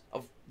 parts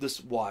of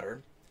this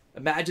water,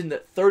 imagine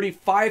that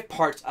 35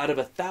 parts out of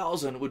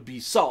 1,000 would be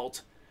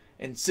salt,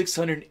 and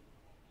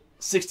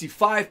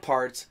 665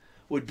 parts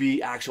would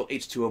be actual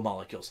H2O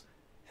molecules.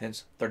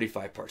 Hence,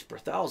 35 parts per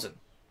 1,000.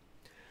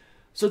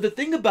 So the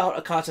thing about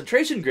a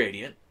concentration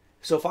gradient,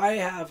 so if I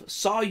have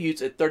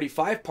solutes at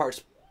 35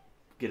 parts,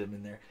 get them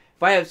in there.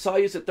 If I have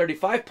solutes at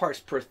 35 parts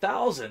per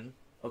 1,000,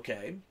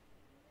 okay,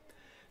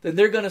 then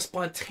they're going to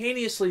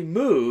spontaneously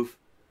move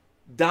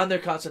down their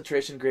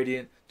concentration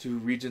gradient to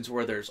regions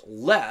where there's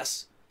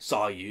less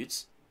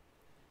solutes,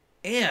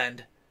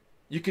 and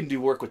you can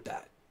do work with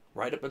that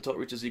right up until it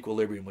reaches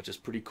equilibrium, which is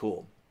pretty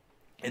cool.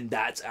 And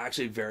that's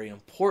actually very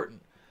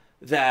important,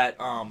 that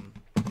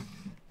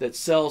that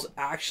cells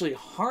actually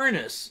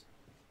harness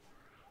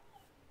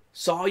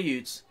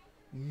solutes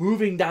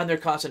moving down their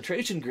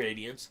concentration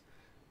gradients.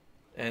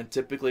 And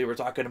typically we're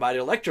talking about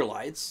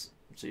electrolytes.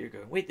 So you're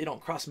going, wait, they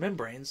don't cross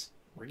membranes.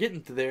 We're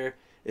getting to there.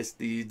 It's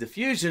the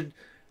diffusion,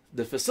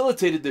 the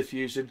facilitated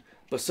diffusion,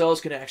 but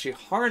cells can actually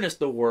harness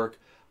the work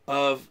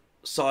of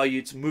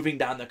solutes moving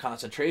down the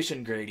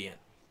concentration gradient.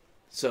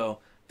 So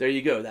there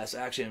you go. That's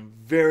actually a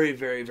very,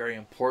 very, very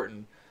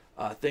important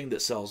thing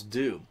that cells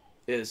do,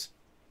 is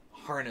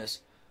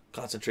harness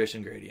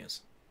concentration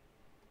gradients.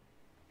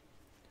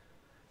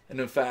 And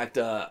in fact,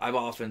 I've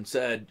often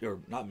said, or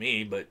not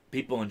me, but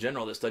people in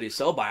general that study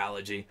cell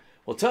biology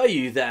will tell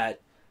you that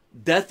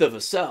death of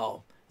a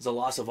cell is a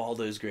loss of all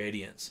those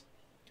gradients.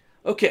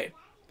 Okay,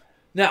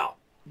 now,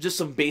 just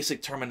some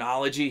basic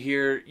terminology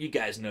here. You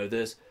guys know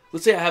this.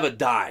 Let's say I have a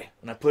dye,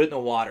 and I put it in the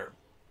water.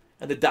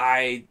 And the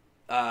dye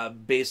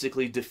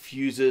basically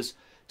diffuses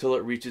till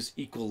it reaches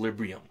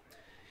equilibrium.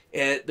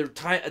 At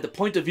the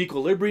point of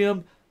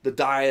equilibrium, the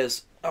dye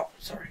is... Oh,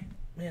 sorry.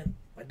 Man,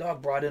 my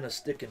dog brought in a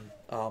stick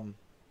and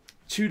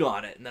chewed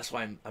on it, and that's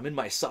why I'm in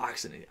my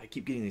socks, and I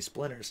keep getting these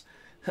splinters.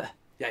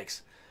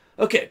 Yikes.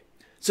 Okay,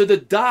 so the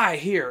dye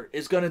here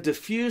is going to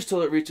diffuse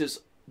till it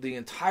reaches the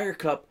entire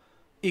cup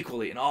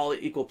equally in all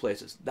equal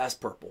places. That's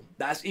purple.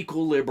 That's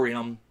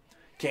equilibrium.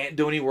 Can't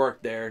do any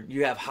work there.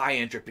 You have high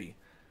entropy.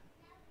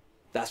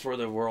 That's where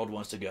the world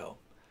wants to go.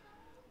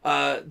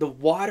 The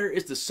water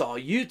is the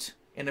solute,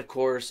 and of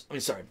course,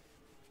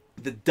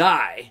 the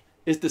dye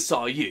is the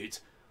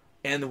solute,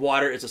 and the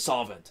water is a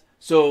solvent.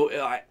 So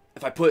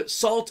if I put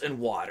salt in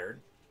water,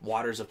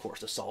 water is of course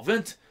the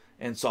solvent,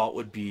 and salt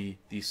would be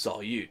the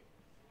solute.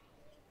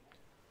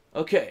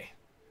 Okay.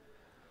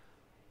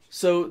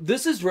 So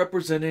this is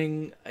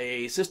representing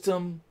a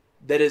system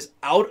that is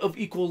out of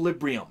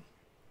equilibrium,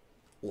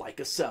 like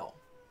a cell.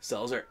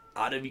 Cells are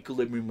out of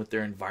equilibrium with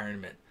their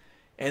environment.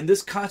 And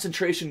this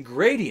concentration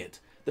gradient,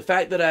 the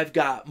fact that I've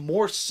got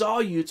more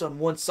solutes on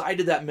one side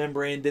of that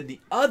membrane than the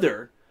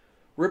other,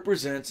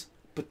 represents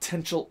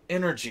potential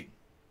energy,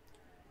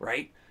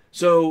 right?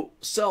 So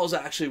cells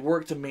actually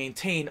work to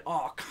maintain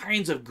all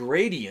kinds of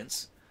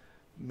gradients,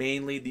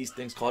 mainly these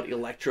things called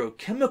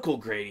electrochemical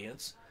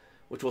gradients,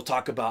 which we'll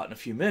talk about in a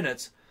few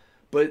minutes,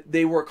 but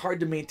they work hard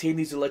to maintain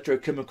these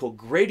electrochemical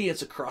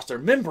gradients across their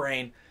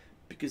membrane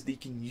because they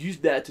can use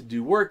that to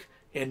do work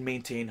and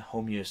maintain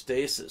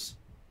homeostasis.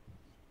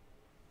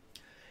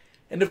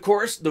 And of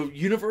course, the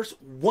universe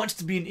wants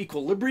to be in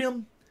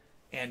equilibrium,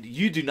 and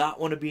you do not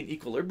want to be in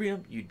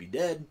equilibrium. You'd be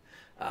dead.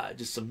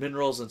 Just some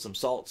minerals and some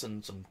salts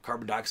and some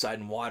carbon dioxide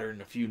and water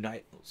and a few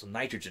some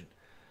nitrogen.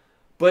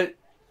 But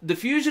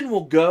diffusion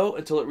will go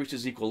until it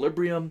reaches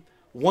equilibrium.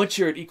 Once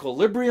you're at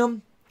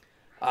equilibrium,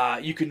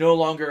 you can no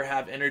longer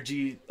have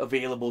energy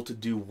available to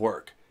do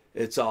work.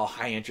 It's a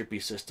high entropy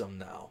system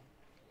now.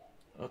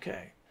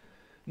 Okay.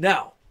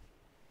 Now,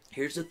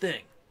 here's the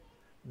thing.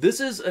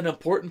 This is an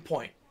important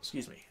point.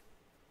 Excuse me.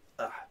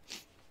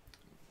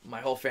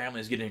 My whole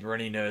family is getting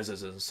runny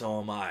noses, and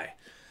so am I.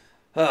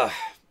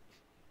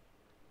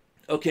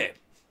 Okay.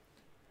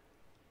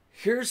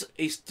 Here's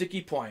a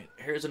sticky point.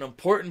 Here's an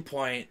important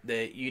point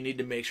that you need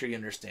to make sure you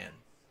understand.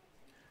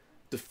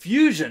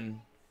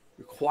 Diffusion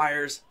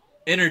requires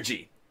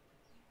energy.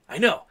 I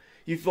know.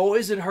 You've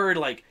always heard,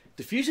 like,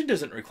 diffusion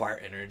doesn't require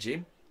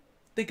energy.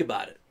 Think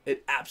about it.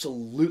 It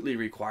absolutely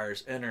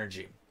requires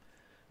energy.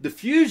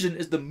 Diffusion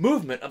is the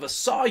movement of a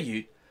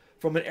solute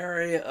from an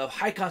area of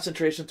high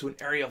concentration to an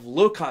area of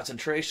low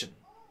concentration.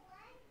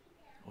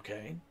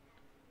 Okay?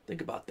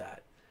 Think about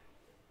that.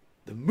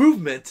 The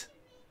movement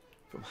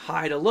from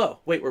high to low.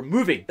 Wait, we're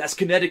moving. That's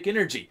kinetic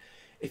energy.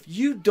 If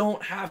you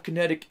don't have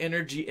kinetic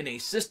energy in a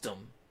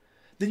system,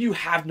 then you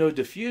have no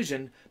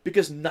diffusion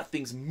because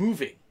nothing's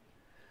moving.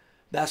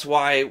 That's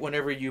why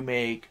whenever you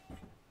make...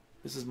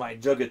 This is my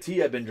jug of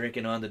tea I've been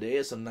drinking on today.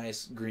 It's some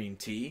nice green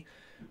tea.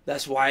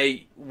 That's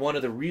why one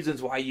of the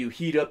reasons why you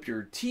heat up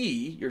your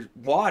tea, your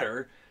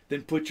water,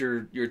 then put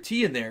your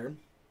tea in there,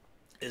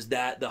 is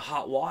that the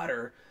hot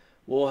water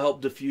will help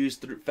diffuse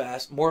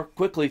more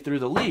quickly through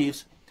the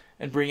leaves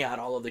and bring out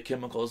all of the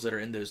chemicals that are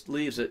in those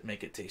leaves that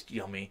make it taste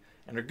yummy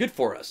and are good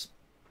for us.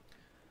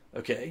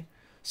 Okay,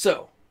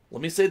 so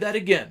let me say that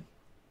again.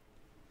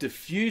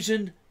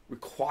 Diffusion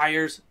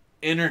requires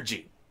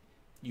energy.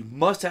 You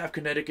must have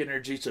kinetic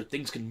energy so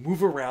things can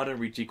move around and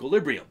reach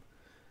equilibrium.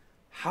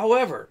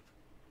 However,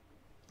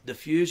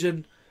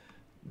 diffusion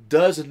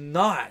does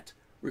not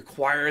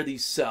require the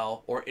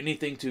cell or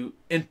anything to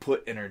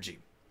input energy.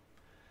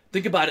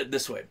 Think about it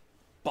this way.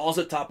 Ball's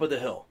at top of the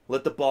hill.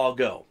 Let the ball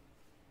go.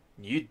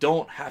 You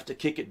don't have to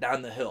kick it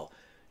down the hill.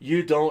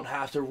 You don't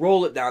have to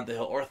roll it down the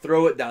hill or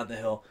throw it down the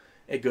hill.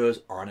 It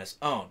goes on its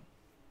own.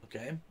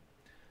 Okay?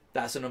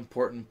 That's an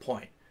important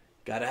point.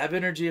 Got to have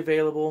energy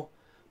available,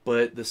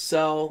 but the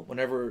cell,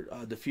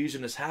 whenever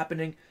diffusion is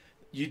happening,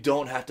 you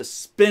don't have to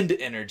spend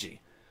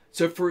energy.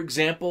 So for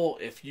example,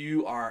 if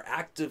you are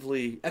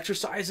actively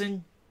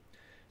exercising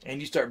and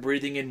you start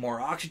breathing in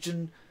more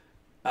oxygen,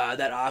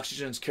 that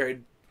oxygen is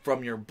carried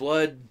from your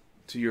blood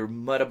to your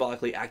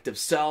metabolically active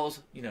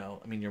cells,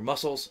 your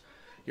muscles.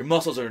 Your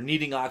muscles are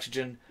needing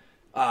oxygen.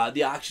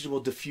 The oxygen will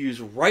diffuse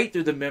right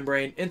through the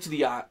membrane into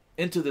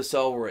the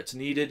cell where it's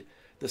needed.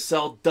 The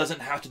cell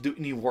doesn't have to do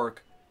any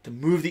work to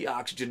move the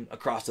oxygen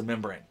across the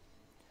membrane.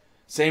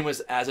 Same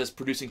as it's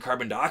producing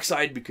carbon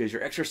dioxide because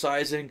you're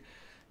exercising.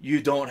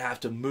 You don't have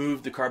to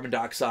move the carbon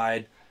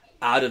dioxide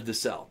out of the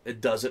cell. It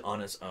does it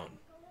on its own.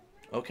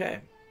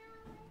 Okay.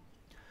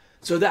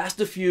 So that's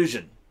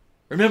diffusion.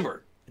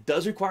 Remember, it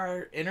does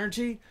require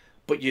energy,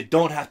 but you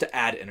don't have to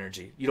add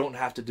energy. You don't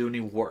have to do any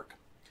work.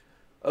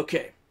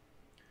 Okay.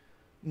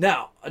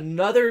 Now,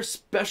 another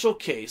special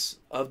case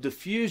of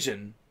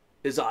diffusion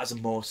is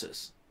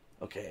osmosis.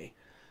 Okay.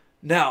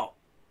 Now,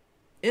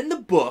 in the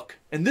book,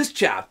 in this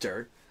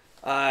chapter,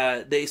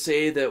 they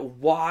say that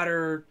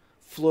water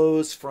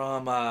flows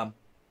from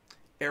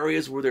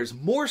areas where there's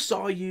more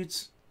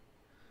solutes.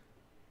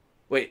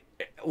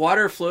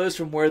 Water flows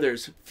from where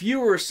there's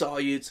fewer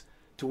solutes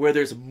to where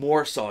there's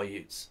more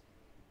solutes.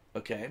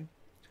 Okay?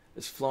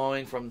 It's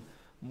flowing from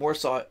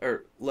less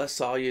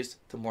solutes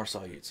to more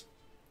solutes.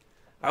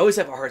 I always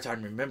have a hard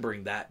time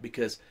remembering that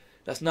because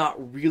that's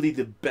not really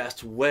the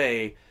best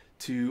way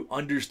to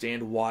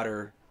understand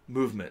water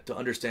movement, to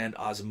understand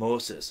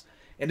osmosis.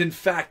 And in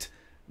fact,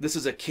 this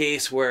is a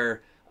case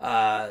where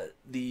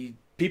the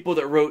people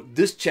that wrote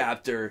this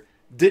chapter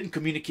didn't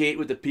communicate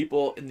with the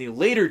people in the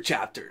later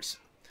chapters.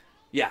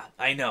 Yeah,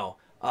 I know.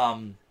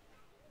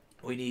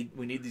 We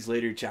need these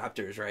later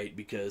chapters, right?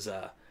 Because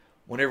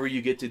whenever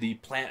you get to the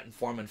plant and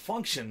form and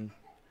function,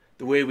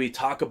 the way we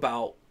talk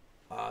about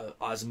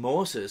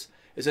osmosis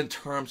is in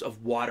terms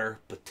of water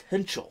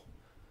potential.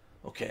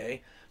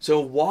 Okay?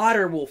 So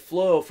water will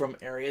flow from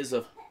areas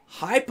of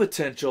high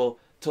potential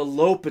to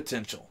low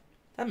potential.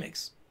 That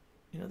makes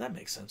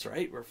sense,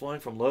 right? We're flowing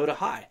from low to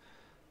high.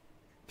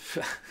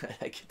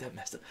 I get that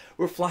messed up.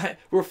 We're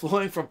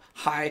flowing from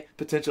high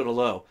potential to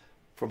low.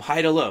 From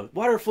high to low.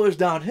 Water flows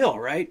downhill,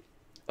 right?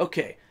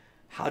 Okay.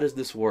 How does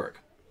this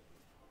work?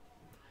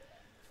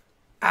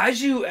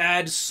 As you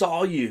add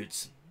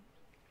solutes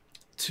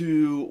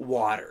to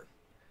water,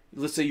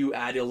 let's say you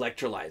add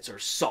electrolytes or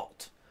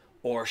salt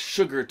or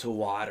sugar to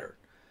water,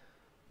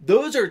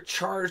 those are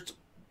charged.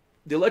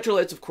 The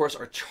electrolytes, of course,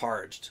 are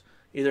charged,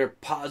 either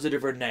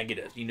positive or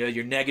negative.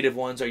 Your negative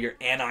ones are your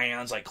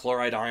anions, like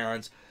chloride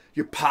ions.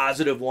 Your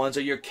positive ones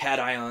are your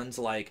cations,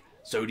 like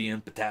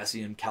sodium,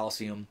 potassium,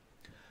 calcium.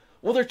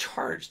 Well, they're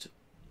charged.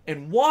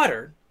 And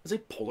water is a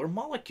polar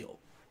molecule.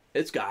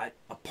 It's got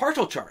a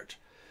partial charge.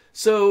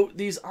 So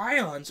these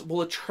ions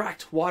will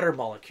attract water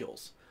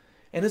molecules.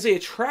 And as they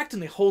attract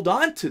and they hold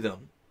on to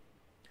them,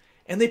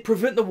 and they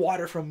prevent the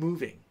water from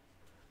moving.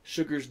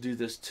 Sugars do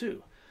this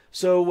too.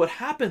 So what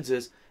happens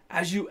is,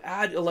 as you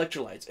add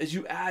electrolytes, as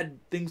you add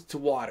things to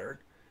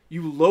water,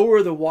 you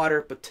lower the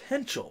water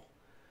potential.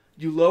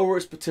 You lower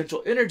its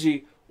potential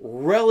energy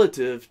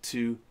relative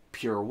to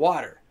pure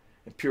water.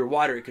 In pure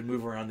water, it can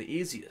move around the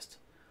easiest.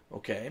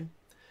 Okay?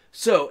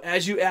 So,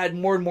 as you add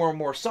more and more and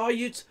more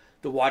solutes,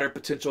 the water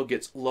potential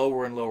gets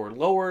lower and lower and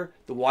lower.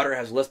 The water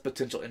has less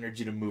potential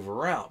energy to move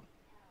around.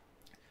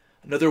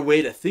 Another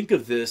way to think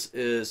of this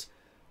is,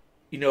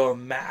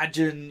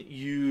 imagine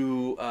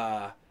you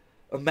have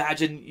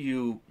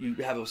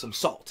some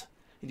salt,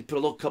 and you put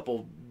a little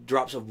couple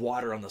drops of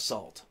water on the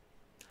salt.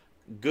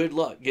 Good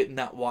luck getting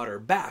that water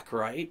back,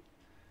 right?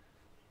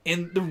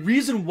 And the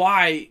reason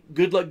why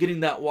good luck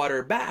getting that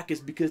water back is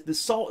because the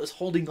salt is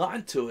holding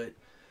on to it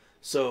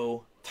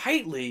so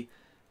tightly,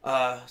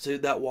 so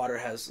that water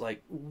has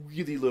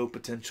really low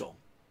potential.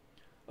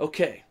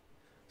 Okay,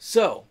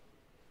 so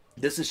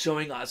this is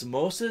showing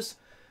osmosis.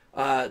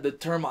 The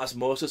term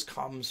osmosis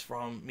comes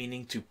from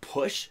meaning to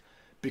push,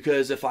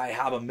 because if I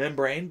have a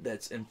membrane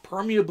that's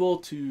impermeable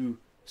to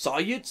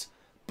solutes,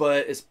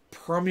 but is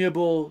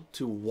permeable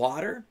to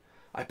water,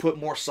 I put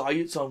more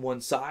solutes on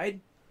one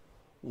side,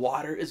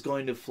 water is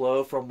going to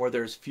flow from where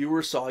there's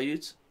fewer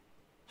solutes,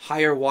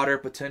 higher water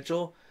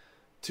potential,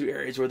 to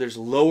areas where there's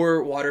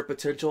lower water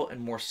potential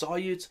and more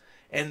solutes,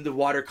 and the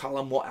water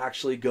column will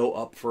actually go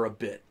up for a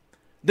bit.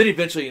 Then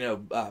eventually,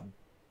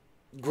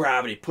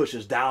 gravity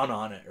pushes down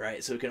on it,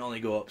 right? So it can only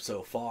go up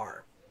so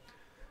far.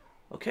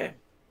 Okay,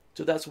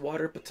 so that's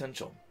water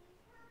potential.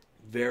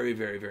 Very,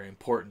 very, very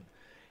important.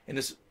 And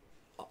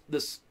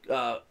this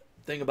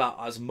thing about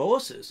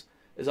osmosis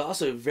is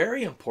also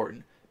very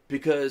important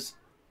because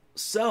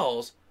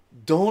cells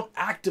don't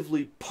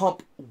actively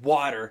pump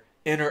water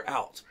in or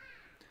out.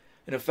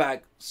 And in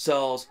fact,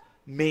 cells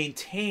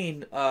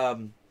maintain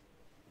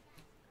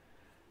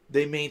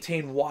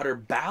water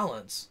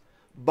balance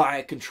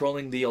by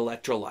controlling the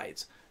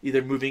electrolytes,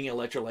 either moving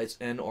electrolytes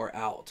in or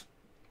out.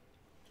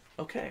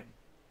 Okay.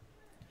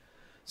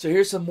 So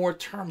here's some more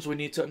terms we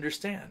need to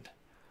understand.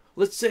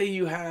 Let's say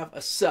you have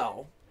a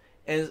cell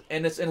and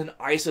it's in an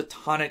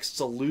isotonic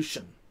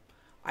solution.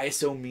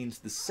 Iso means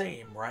the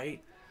same,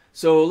 right?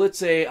 So let's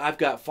say I've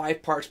got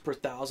 5 parts per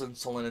thousand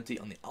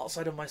salinity on the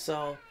outside of my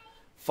cell,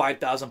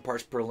 5,000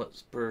 parts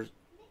per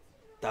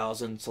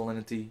thousand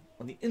salinity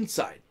on the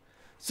inside.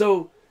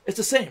 So it's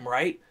the same,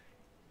 right?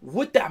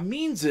 What that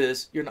means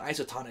is you're in an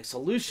isotonic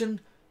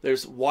solution.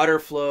 There's water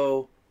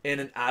flow in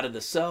and out of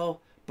the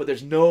cell, but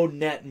there's no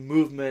net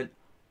movement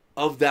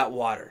of that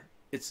water.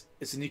 It's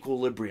an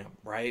equilibrium,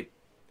 right?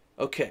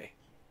 Okay.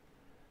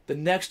 The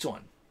next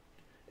one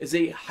is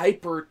a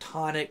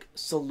hypertonic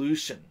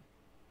solution.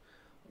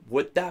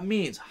 What that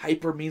means,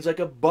 hyper means like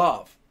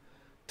above,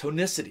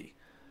 tonicity.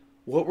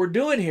 What we're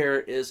doing here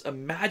is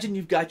imagine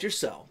you've got your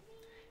cell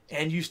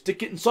and you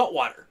stick it in salt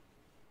water,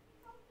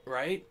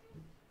 right?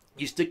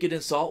 You stick it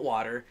in salt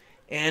water,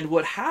 and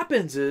what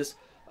happens is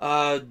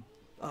water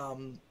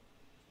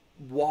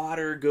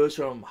goes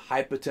from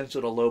high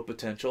potential to low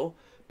potential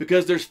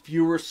because there's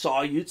fewer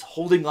solutes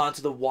holding on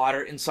to the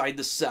water inside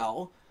the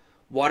cell.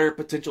 Water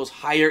potential is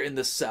higher in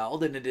the cell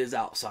than it is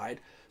outside,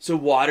 so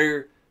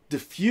water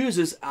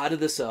diffuses out of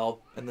the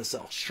cell and the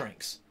cell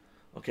shrinks.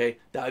 Okay,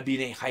 that would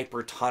be in a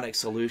hypertonic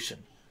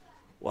solution.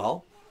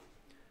 Well,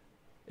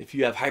 if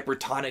you have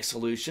hypertonic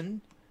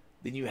solution,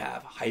 then you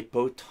have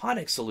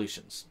hypotonic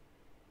solutions.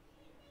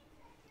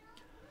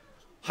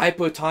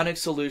 Hypotonic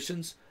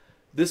solutions,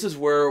 this is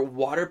where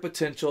water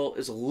potential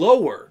is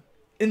lower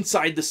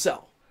inside the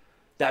cell.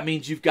 That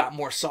means you've got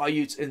more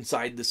solutes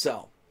inside the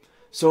cell.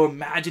 So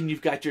imagine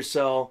you've got your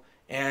cell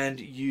and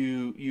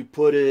you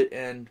put it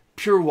in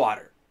pure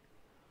water.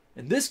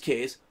 In this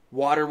case,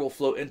 water will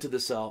flow into the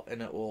cell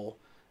and it will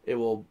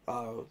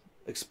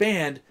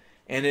expand,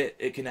 and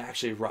it can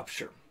actually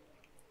rupture.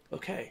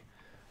 Okay.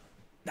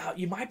 Now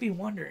you might be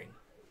wondering,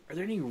 are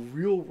there any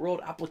real world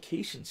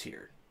applications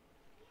here?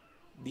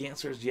 The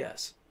answer is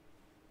yes.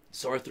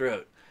 Sore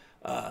throat.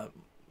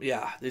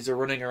 Yeah, these are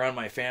running around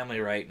my family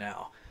right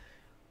now.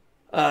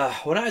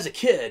 When I was a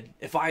kid,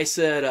 if I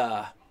said,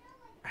 I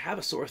have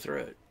a sore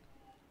throat,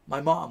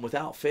 my mom,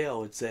 without fail,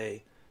 would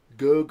say,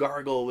 go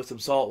gargle with some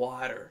salt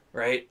water,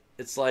 right?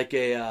 It's like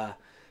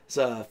it's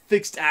a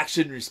fixed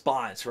action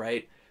response,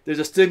 right? There's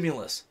a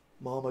stimulus.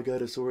 Mom, I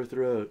got a sore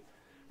throat.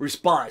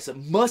 Response. It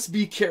must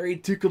be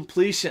carried to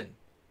completion.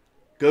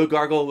 Go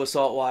gargle with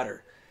salt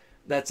water.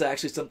 That's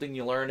actually something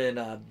you learn in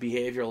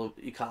behavioral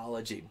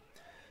ecology.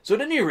 So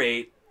at any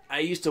rate, I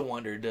used to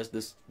wonder, does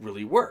this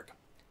really work?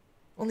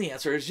 Well, the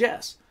answer is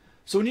yes.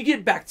 So when you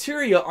get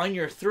bacteria on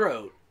your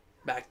throat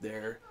back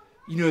there,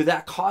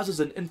 that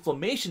causes an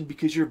inflammation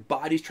because your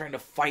body's trying to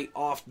fight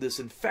off this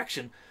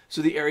infection,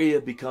 so the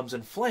area becomes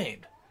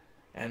inflamed.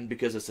 And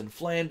because it's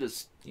inflamed,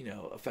 it's,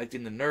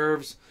 affecting the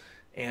nerves,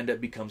 and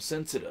it becomes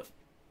sensitive.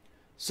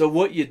 So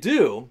what you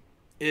do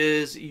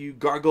is you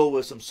gargle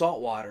with some salt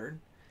water,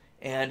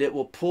 and it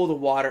will pull the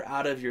water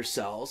out of your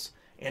cells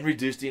and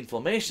reduce the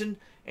inflammation,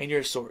 and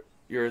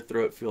your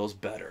throat feels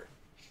better.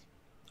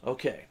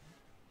 Okay.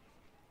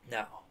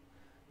 Now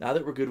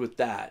that we're good with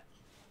that,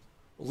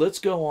 let's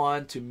go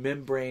on to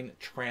membrane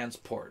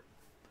transport.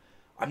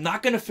 I'm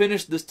not going to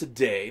finish this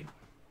today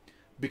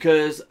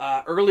because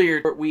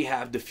earlier we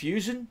have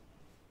diffusion.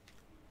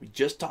 We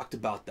just talked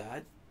about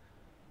that.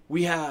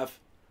 We have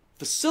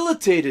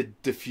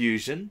facilitated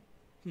diffusion.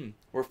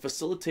 We're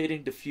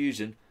facilitating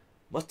diffusion.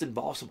 Must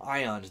involve some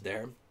ions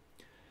there.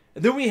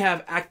 And then we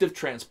have active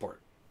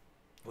transport,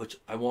 which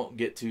I won't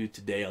get to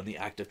today on the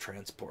active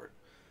transport.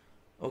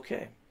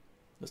 Okay,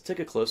 let's take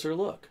a closer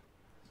look.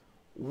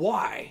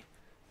 Why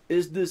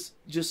is this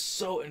just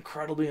so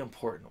incredibly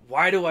important?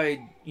 Why do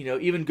I,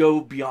 even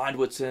go beyond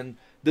what's in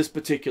this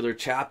particular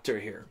chapter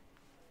here?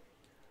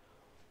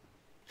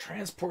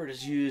 Transport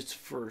is used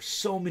for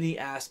so many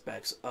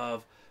aspects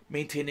of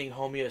maintaining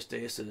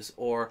homeostasis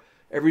or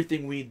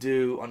everything we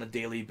do on a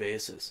daily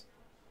basis.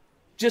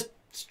 Just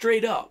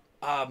straight up,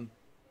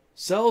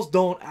 cells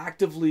don't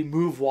actively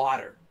move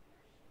water.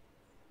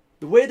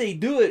 The way they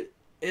do it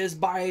is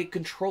by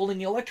controlling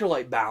the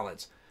electrolyte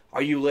balance.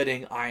 Are you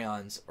letting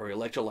ions or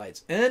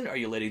electrolytes in? Are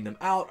you letting them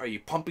out? Are you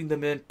pumping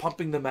them in,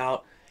 pumping them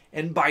out?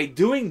 And by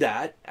doing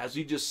that, as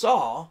you just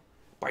saw,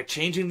 by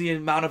changing the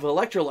amount of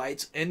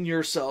electrolytes in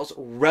your cells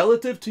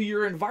relative to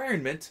your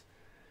environment,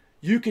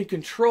 you can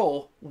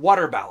control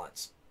water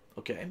balance.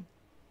 Okay?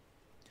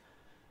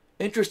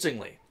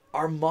 Interestingly,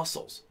 our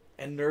muscles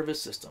and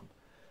nervous system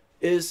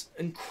is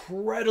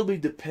incredibly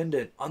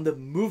dependent on the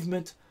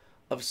movement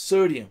of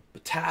sodium,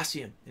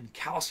 potassium, and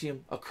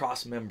calcium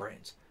across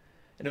membranes.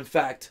 And in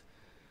fact,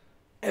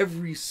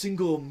 every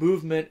single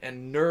movement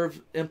and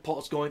nerve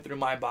impulse going through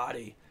my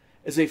body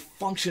is a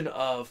function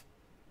of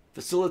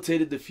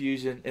facilitated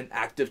diffusion, and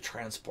active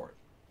transport.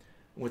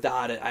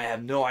 Without it, I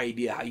have no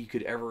idea how you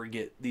could ever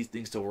get these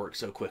things to work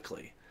so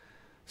quickly.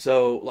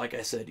 So, like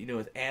I said,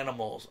 with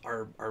animals,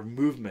 our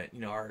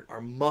movement,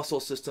 our muscle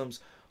systems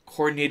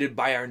coordinated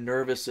by our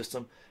nervous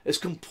system is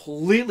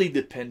completely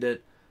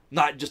dependent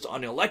not just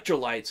on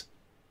electrolytes,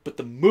 but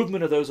the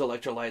movement of those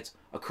electrolytes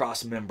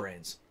across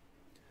membranes.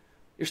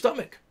 Your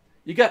stomach,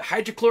 you got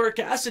hydrochloric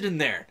acid in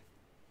there.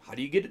 How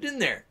do you get it in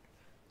there?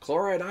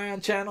 Chloride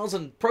ion channels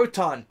and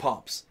proton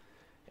pumps.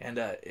 And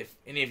if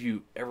any of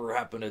you ever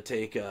happen to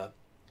take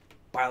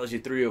Biology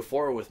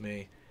 304 with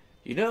me,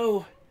 you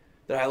know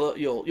that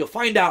you'll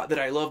find out that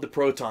I love the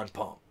proton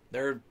pump.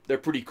 They're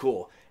pretty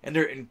cool, and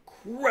they're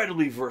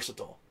incredibly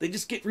versatile. They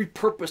just get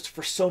repurposed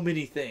for so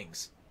many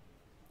things,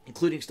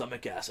 including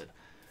stomach acid.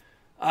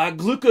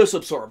 Glucose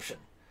absorption.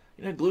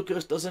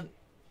 Glucose doesn't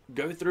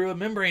go through a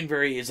membrane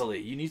very easily.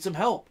 You need some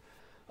help.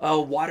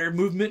 Water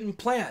movement in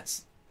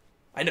plants.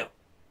 I know.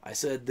 I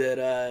said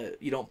that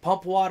you don't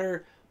pump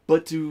water,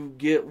 but to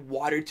get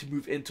water to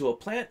move into a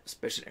plant,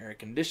 especially in arid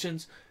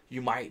conditions,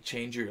 you might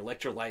change your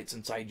electrolytes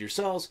inside your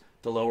cells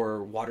to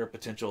lower water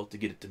potential to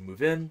get it to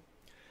move in.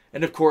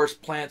 And of course,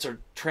 plants are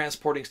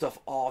transporting stuff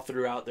all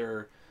throughout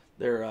their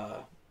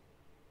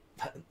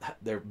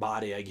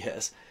body, I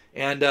guess.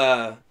 And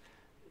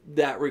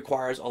that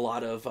requires a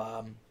lot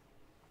of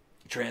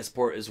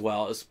transport as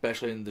well,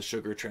 especially in the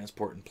sugar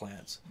transport in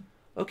plants.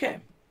 Okay.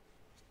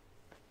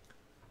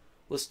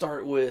 Let's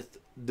start with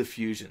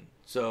diffusion.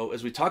 So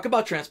as we talk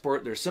about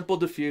transport, there's simple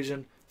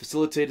diffusion,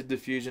 facilitated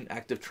diffusion,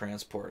 active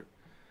transport.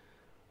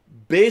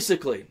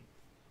 Basically,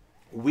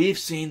 we've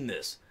seen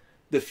this.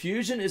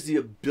 Diffusion is the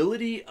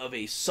ability of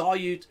a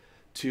solute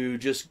to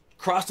just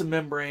cross the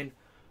membrane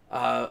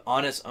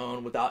on its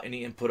own without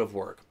any input of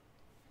work.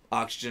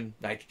 Oxygen,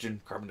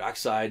 nitrogen, carbon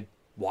dioxide,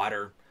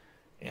 water,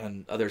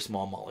 and other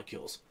small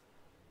molecules.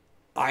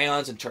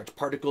 Ions and charged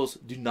particles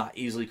do not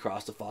easily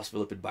cross the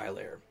phospholipid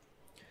bilayer.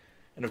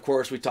 And of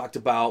course, we talked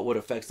about what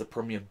affects the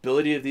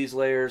permeability of these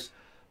layers.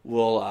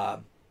 We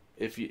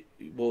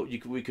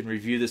can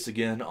review this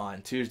again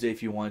on Tuesday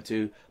if you want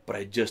to, but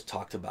I just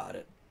talked about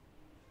it.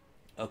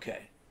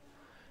 Okay.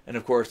 And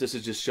of course, this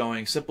is just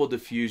showing simple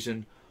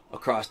diffusion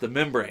across the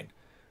membrane.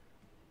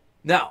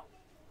 Now,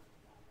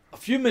 a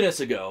few minutes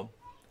ago,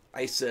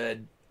 I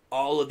said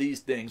all of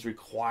these things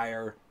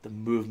require the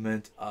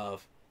movement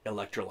of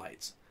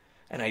electrolytes.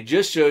 And I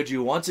just showed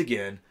you once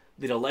again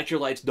that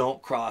electrolytes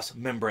don't cross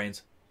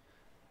membranes,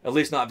 at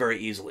least not very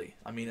easily.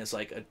 I mean, it's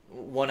like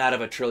 1 out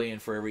of a trillion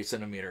for every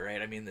centimeter,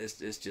 right? I mean,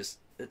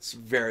 it's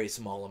very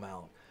small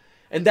amount.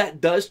 And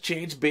that does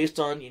change based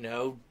on,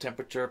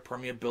 temperature,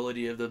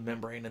 permeability of the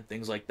membrane and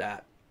things like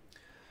that.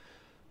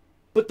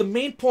 But the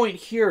main point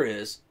here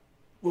is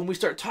when we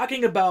start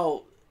talking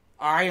about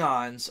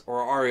ions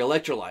or our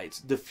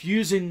electrolytes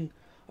diffusing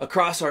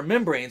across our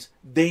membranes,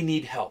 they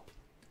need help.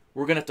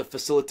 We're going to have to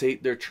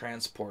facilitate their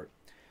transport.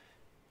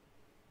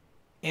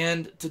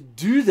 And to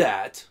do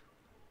that,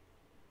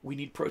 we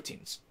need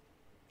proteins.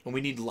 And we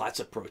need lots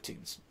of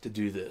proteins to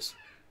do this.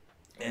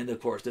 And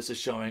of course, this is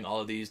showing all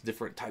of these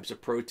different types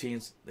of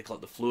proteins. They call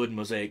it the fluid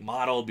mosaic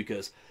model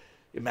because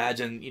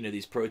imagine,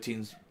 these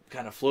proteins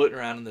kind of floating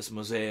around in this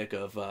mosaic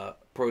of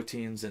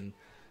proteins and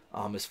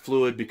is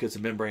fluid because the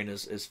membrane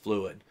is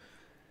fluid.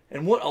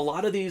 And what a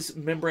lot of these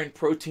membrane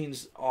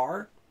proteins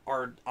are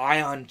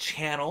ion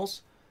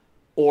channels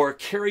or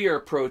carrier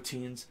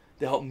proteins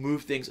that help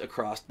move things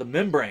across the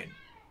membrane.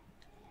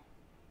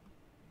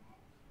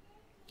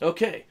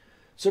 Okay,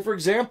 so for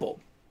example,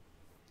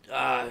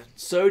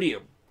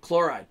 sodium,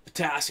 chloride,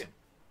 potassium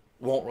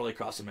won't really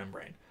cross the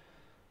membrane.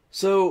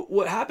 So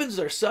what happens is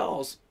our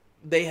cells,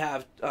 they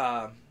have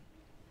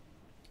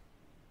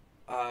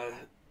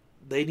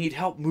they need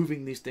help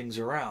moving these things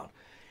around.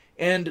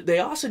 And they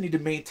also need to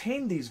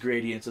maintain these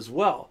gradients as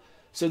well.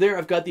 So there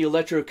I've got the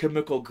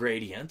electrochemical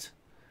gradient.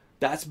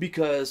 That's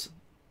because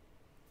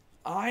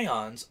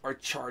ions are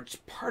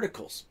charged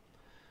particles.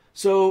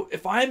 So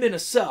if I'm in a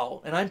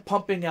cell and I'm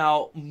pumping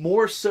out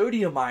more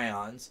sodium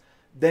ions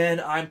than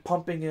I'm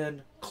pumping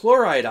in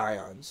chloride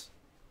ions,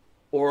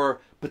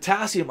 or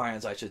potassium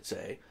ions I should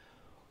say,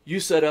 you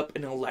set up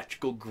an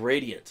electrical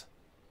gradient.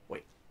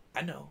 Wait,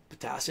 I know,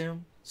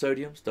 potassium,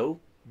 sodium,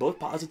 still both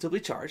positively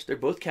charged. They're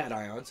both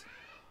cations.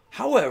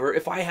 However,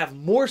 if I have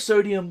more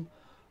sodium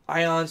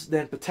ions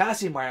than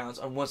potassium ions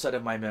on one side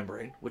of my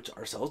membrane, which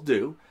our cells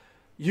do,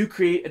 you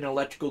create an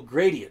electrical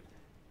gradient.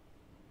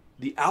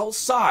 The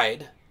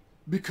outside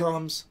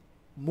becomes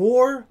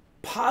more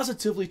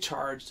positively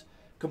charged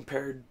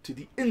compared to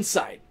the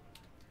inside.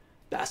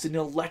 That's an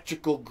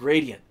electrical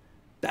gradient.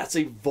 That's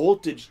a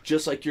voltage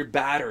just like your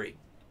battery.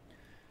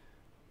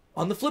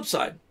 On the flip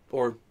side,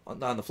 or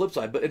not on the flip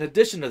side, but in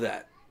addition to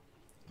that,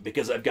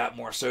 because I've got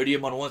more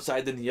sodium on one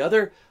side than the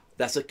other,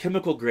 that's a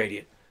chemical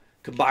gradient.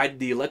 Combine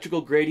the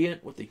electrical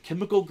gradient with the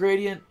chemical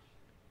gradient,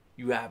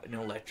 you have an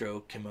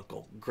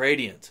electrochemical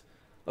gradient.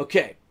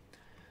 Okay,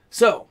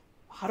 so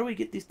how do we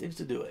get these things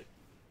to do it?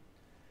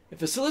 A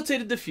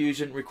facilitated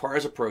diffusion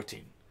requires a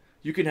protein.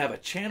 You can have a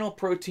channel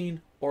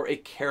protein or a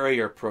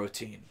carrier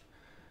protein.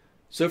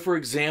 So for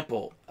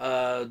example,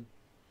 an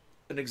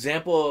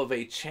example of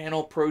a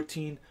channel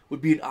protein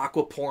would be an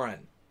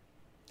aquaporin.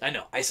 I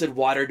know, I said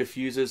water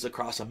diffuses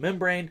across a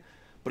membrane,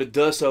 but it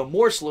does so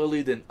more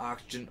slowly than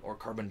oxygen or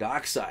carbon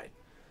dioxide.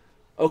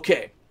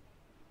 Okay,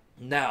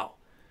 now,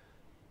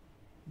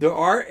 there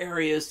are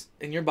areas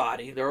in your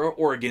body, there are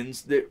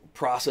organs that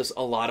process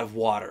a lot of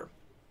water,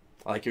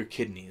 like your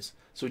kidneys.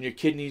 So in your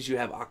kidneys, you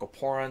have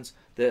aquaporins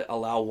that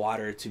allow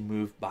water to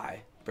move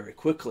by very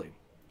quickly.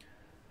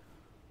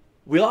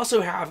 We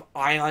also have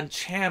ion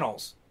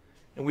channels,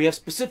 and we have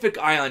specific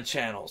ion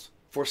channels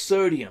for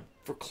sodium,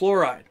 for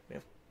chloride,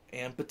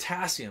 and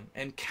potassium,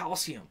 and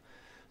calcium.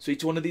 So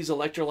each one of these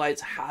electrolytes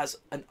has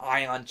an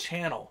ion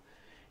channel.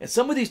 And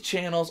some of these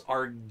channels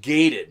are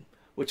gated,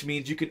 which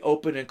means you can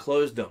open and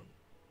close them.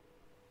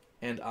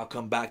 And I'll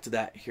come back to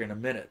that here in a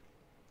minute.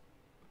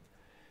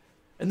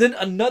 And then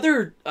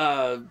another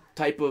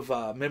type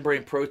of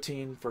membrane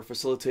protein for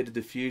facilitated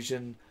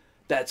diffusion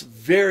that's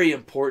very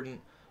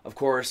important, of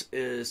course,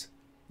 is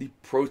the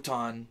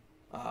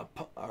the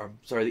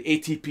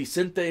ATP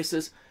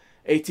synthesis.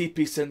 ATP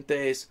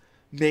synthase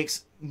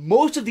makes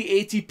most of the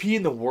ATP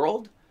in the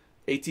world.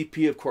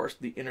 ATP, of course,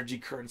 the energy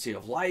currency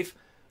of life.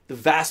 The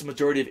vast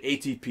majority of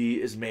ATP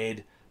is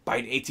made by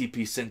an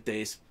ATP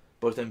synthase,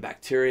 both in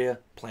bacteria,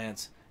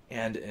 plants,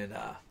 and in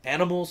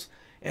animals.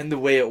 And the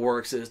way it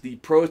works is the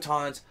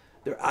protons,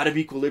 they're out of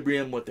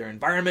equilibrium with their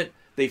environment.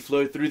 They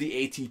flow through the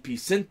ATP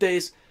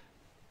synthase.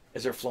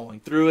 As they're flowing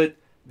through it,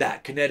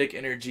 that kinetic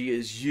energy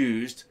is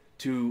used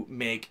to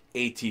make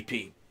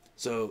ATP.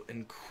 So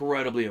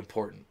incredibly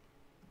important.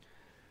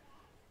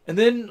 And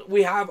then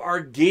we have our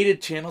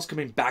gated channels,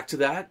 coming back to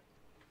that.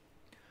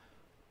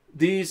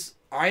 These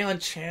ion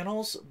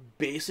channels,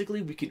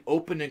 basically we can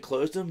open and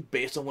close them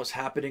based on what's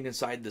happening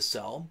inside the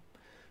cell.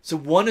 So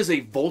one is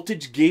a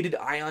voltage gated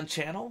ion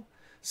channel.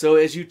 So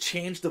as you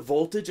change the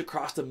voltage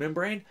across the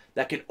membrane,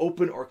 that can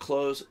open or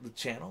close the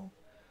channel.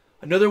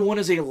 Another one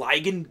is a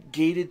ligand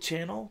gated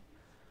channel.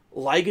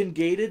 Ligand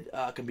gated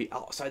can be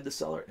outside the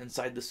cell or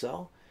inside the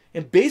cell.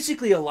 And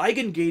basically a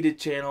ligand gated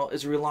channel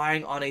is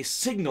relying on a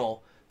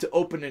signal to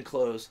open and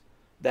close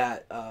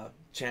that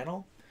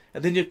channel.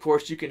 And then of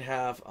course you can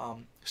have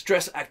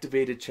stress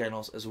activated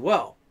channels as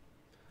well.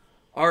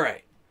 All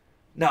right.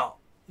 Now,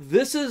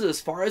 this is as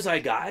far as I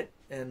got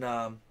in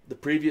the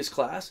previous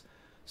class.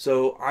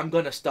 So I'm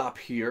going to stop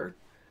here.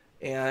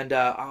 And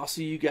I'll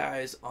see you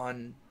guys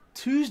on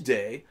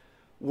Tuesday,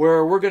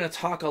 where we're going to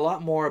talk a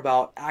lot more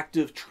about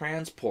active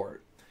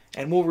transport.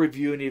 And we'll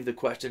review any of the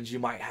questions you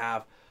might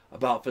have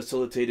about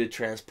facilitated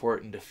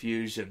transport and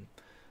diffusion.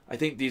 I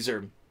think these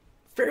are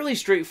fairly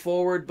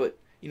straightforward, but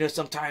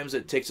sometimes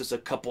it takes us a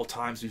couple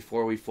times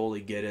before we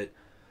fully get it.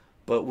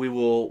 But we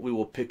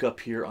will pick up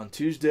here on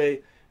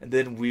Tuesday, and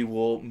then we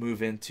will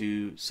move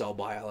into cell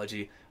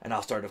biology, and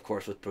I'll start, of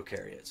course, with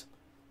prokaryotes.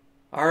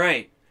 All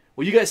right.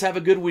 Well, you guys have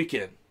a good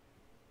weekend.